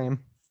keep the same.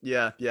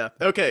 Yeah.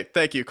 Okay,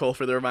 thank you, Cole,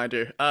 for the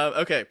reminder.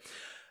 Okay.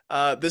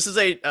 This is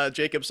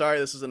Jacob, sorry,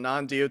 this is a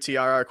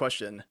non-DOTRR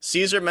question.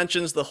 Caesar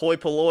mentions the hoi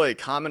polloi,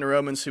 common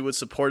Romans who would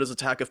support his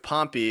attack of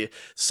Pompey,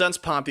 since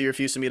Pompey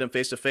refused to meet him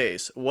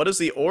face-to-face. What is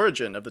the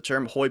origin of the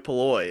term hoi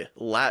polloi?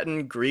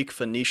 Latin, Greek,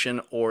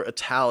 Phoenician, or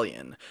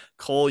Italian?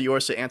 Cole,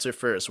 yours to answer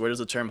first. Where does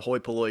the term hoi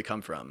polloi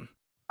come from?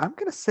 I'm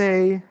going to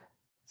say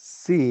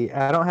C.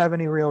 I don't have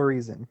any real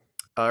reason.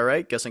 All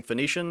right, guessing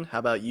Phoenician. How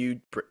about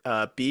you,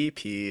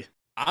 BP?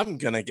 I'm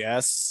gonna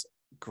guess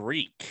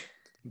Greek.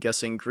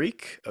 Guessing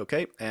Greek.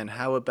 Okay, and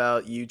how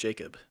about you,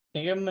 Jacob? I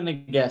think I'm gonna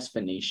guess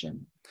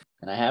Phoenician,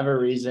 and I have a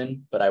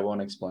reason, but I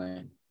won't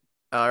explain.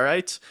 All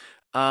right.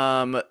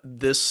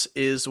 This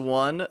is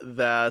one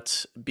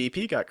that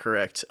BP got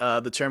correct.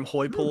 The term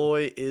hoi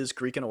polloi is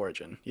Greek in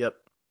origin. Yep.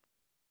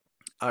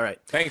 All right.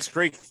 Thanks,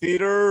 Greek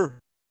theater.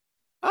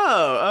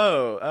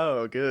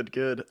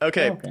 Good.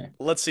 Okay, Okay.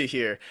 let's see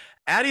here.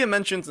 Adia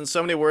mentions in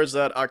so many words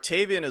that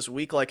Octavian is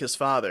weak like his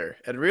father.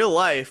 In real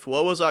life,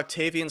 what was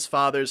Octavian's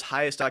father's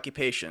highest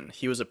occupation?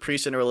 He was a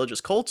priest in a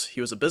religious cult, he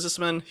was a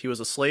businessman, he was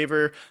a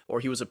slaver, or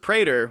he was a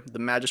praetor, the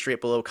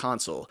magistrate below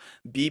consul.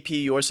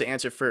 BP, yours to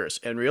answer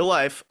first. In real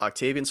life,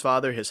 Octavian's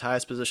father, his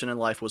highest position in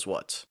life was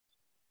what?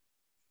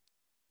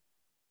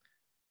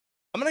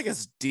 I'm gonna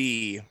guess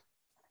D.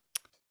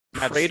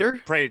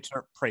 Praetor?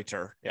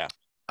 Praetor. Yeah.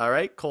 All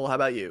right, Cole, how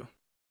about you?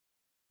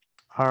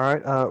 All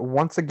right.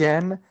 Once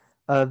again,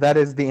 that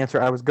is the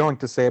answer I was going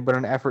to say, but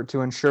in an effort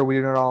to ensure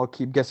we don't all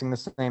keep guessing the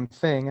same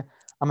thing,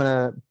 I'm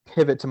going to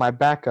pivot to my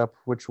backup,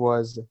 which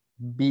was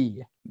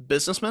B.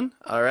 Businessman?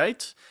 All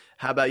right.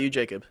 How about you,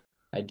 Jacob?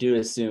 I do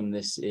assume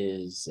this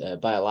is a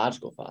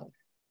biological father.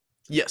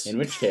 Yes. In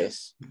which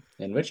case,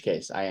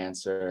 I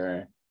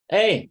answer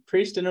A,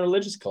 priest in a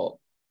religious cult.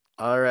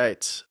 All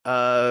right.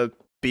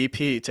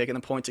 BP taking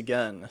the point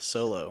again,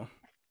 solo.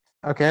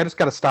 Okay, I just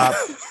got to stop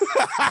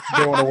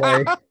going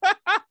away.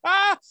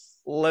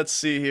 Let's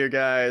see here,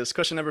 guys.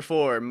 Question number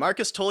 4.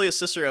 Marcus Tullius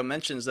Cicero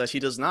mentions that he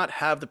does not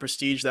have the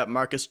prestige that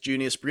Marcus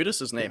Junius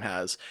Brutus's name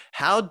has.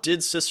 How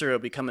did Cicero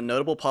become a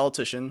notable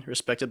politician,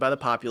 respected by the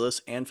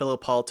populace and fellow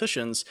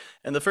politicians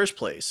in the first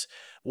place?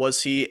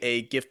 Was he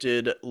a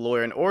gifted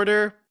lawyer and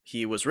orator?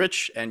 He was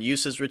rich and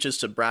used his riches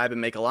to bribe and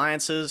make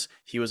alliances.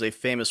 He was a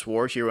famous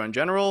war hero in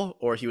general,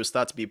 or he was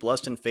thought to be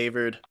blessed and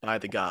favored by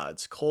the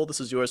gods. Cole, this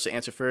is yours to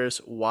answer first.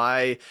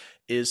 Why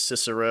is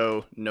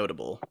Cicero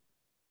notable?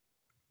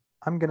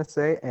 I'm going to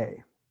say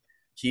A.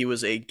 He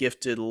was a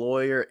gifted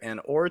lawyer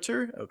and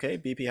orator. Okay,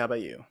 BP, how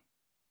about you?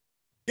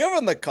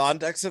 Given the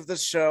context of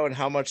this show and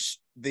how much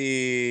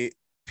the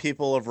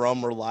people of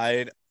Rome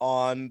relied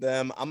on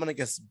them, I'm gonna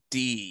guess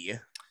D.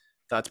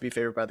 Thought to be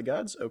favored by the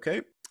gods.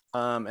 Okay.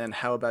 And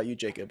how about you,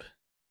 Jacob?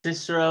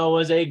 Cicero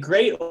was a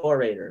great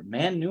orator.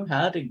 Man knew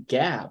how to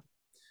gab.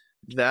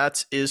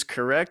 That is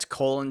correct.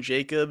 Cole and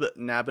Jacob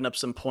nabbing up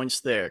some points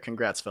there.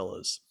 Congrats,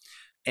 fellas.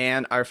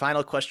 And our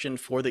final question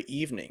for the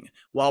evening.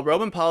 While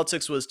Roman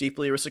politics was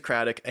deeply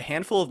aristocratic, a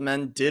handful of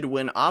men did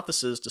win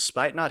offices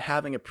despite not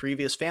having a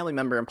previous family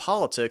member in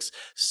politics,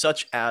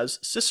 such as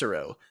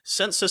Cicero.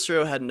 Since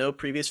Cicero had no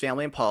previous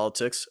family in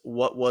politics,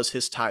 what was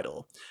his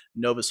title?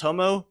 Novus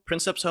Homo,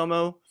 Princeps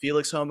Homo,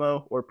 Felix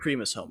Homo, or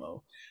Primus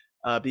Homo?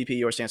 BP,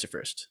 yours to answer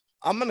first.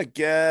 I'm gonna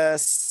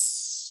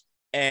guess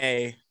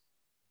A.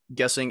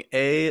 Guessing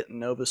A,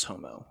 Novus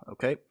Homo.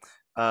 Okay.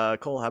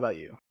 Cole, how about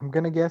you? I'm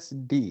going to guess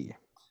D.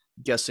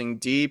 Guessing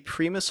D,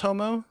 Primus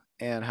Homo.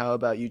 And how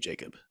about you,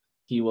 Jacob?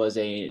 He was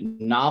a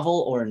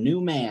novel or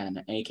new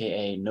man,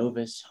 aka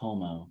Novus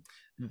Homo.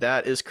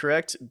 That is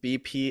correct.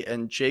 BP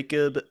and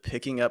Jacob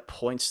picking up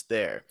points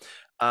there.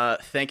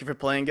 Thank you for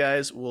playing,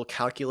 guys. We'll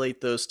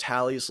calculate those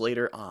tallies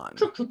later on.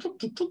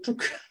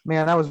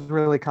 Man, I was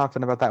really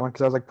confident about that one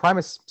because I was like,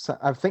 Primus,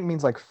 I think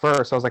means like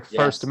first. I was like,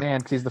 first Yes. man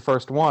because he's the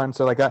first one.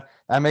 So like that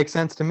makes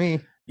sense to me.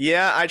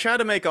 Yeah, I try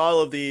to make all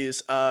of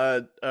these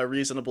a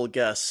reasonable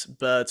guess.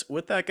 But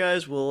with that,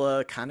 guys,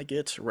 we'll kind of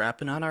get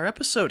wrapping on our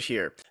episode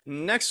here.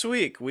 Next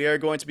week, we are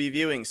going to be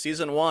viewing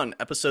Season 1,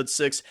 Episode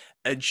 6,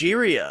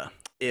 Egeria.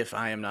 If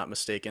I am not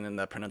mistaken in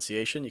that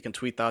pronunciation. You can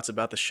tweet thoughts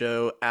about the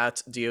show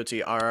at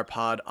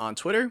DOTRRPod on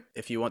Twitter.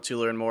 If you want to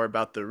learn more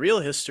about the real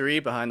history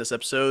behind this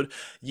episode,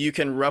 you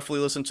can roughly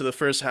listen to the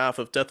first half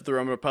of Death of the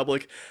Roman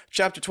Republic,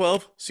 Chapter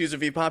 12, Caesar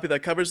v. Pompey,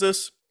 that covers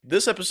this.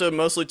 This episode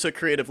mostly took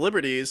creative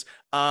liberties,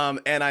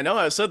 and I know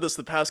I've said this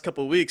the past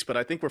couple weeks, but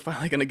I think we're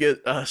finally going to get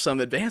some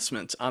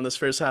advancement on this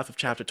first half of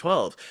Chapter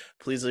 12.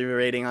 Please leave a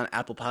rating on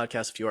Apple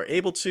Podcasts if you are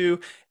able to.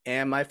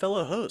 And my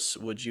fellow hosts,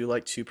 would you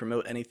like to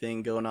promote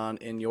anything going on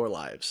in your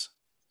lives?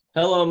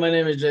 Hello, my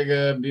name is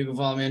Jacob. You can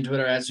follow me on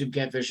Twitter at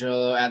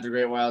SoupCatFishOlo, at The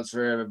Great Wilds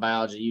for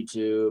Biology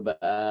YouTube.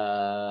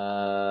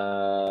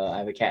 I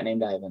have a cat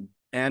named Ivan.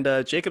 And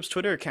Jacob's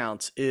Twitter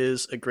account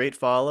is a great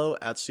follow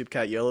at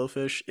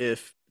SoupCatYellowfish.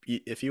 If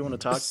you want to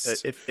talk,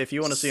 if you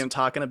want to see him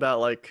talking about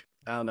like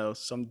I don't know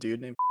some dude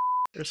named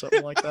or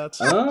something like that.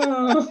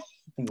 Oh,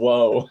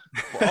 whoa!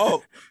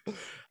 Whoa.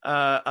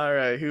 All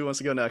right, who wants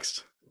to go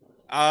next?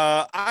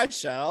 I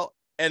shall,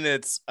 and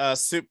it's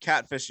Soup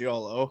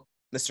Catfishiolo,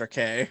 Mr.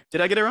 K. Did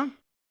I get it wrong?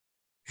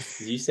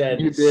 You said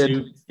You did.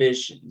 soup,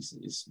 fish. I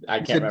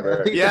said- can't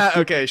remember. I think- Yeah.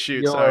 Okay.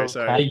 Shoot. Yo,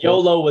 Sorry. The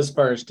YOLO was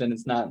first, and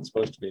it's not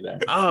supposed to be there.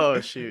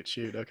 Oh shoot.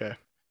 Okay.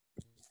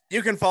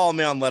 You can follow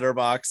me on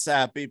Letterboxd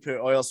at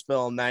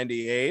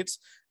BPOilSpill98,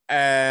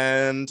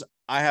 and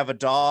I have a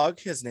dog.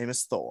 His name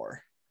is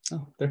Thor.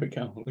 Oh, there we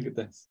go. Look at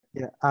this.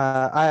 Yeah.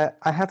 I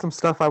had some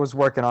stuff I was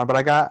working on, but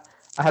I got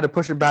I had to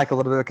push it back a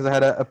little bit because I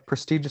had a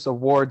prestigious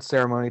award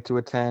ceremony to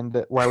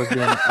attend where I was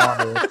being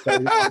honored.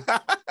 So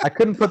I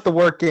couldn't put the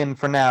work in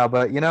for now,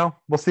 but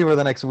we'll see where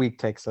the next week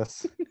takes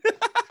us.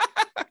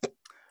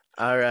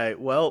 All right.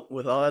 Well,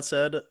 with all that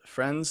said,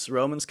 friends,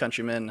 Romans,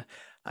 countrymen,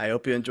 I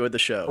hope you enjoyed the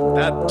show.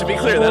 That, to be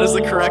clear, that is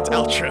the correct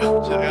outro.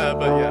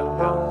 But yeah.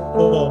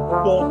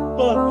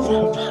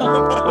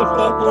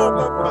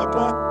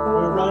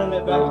 We're running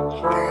it back.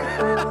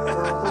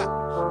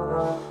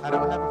 I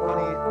don't have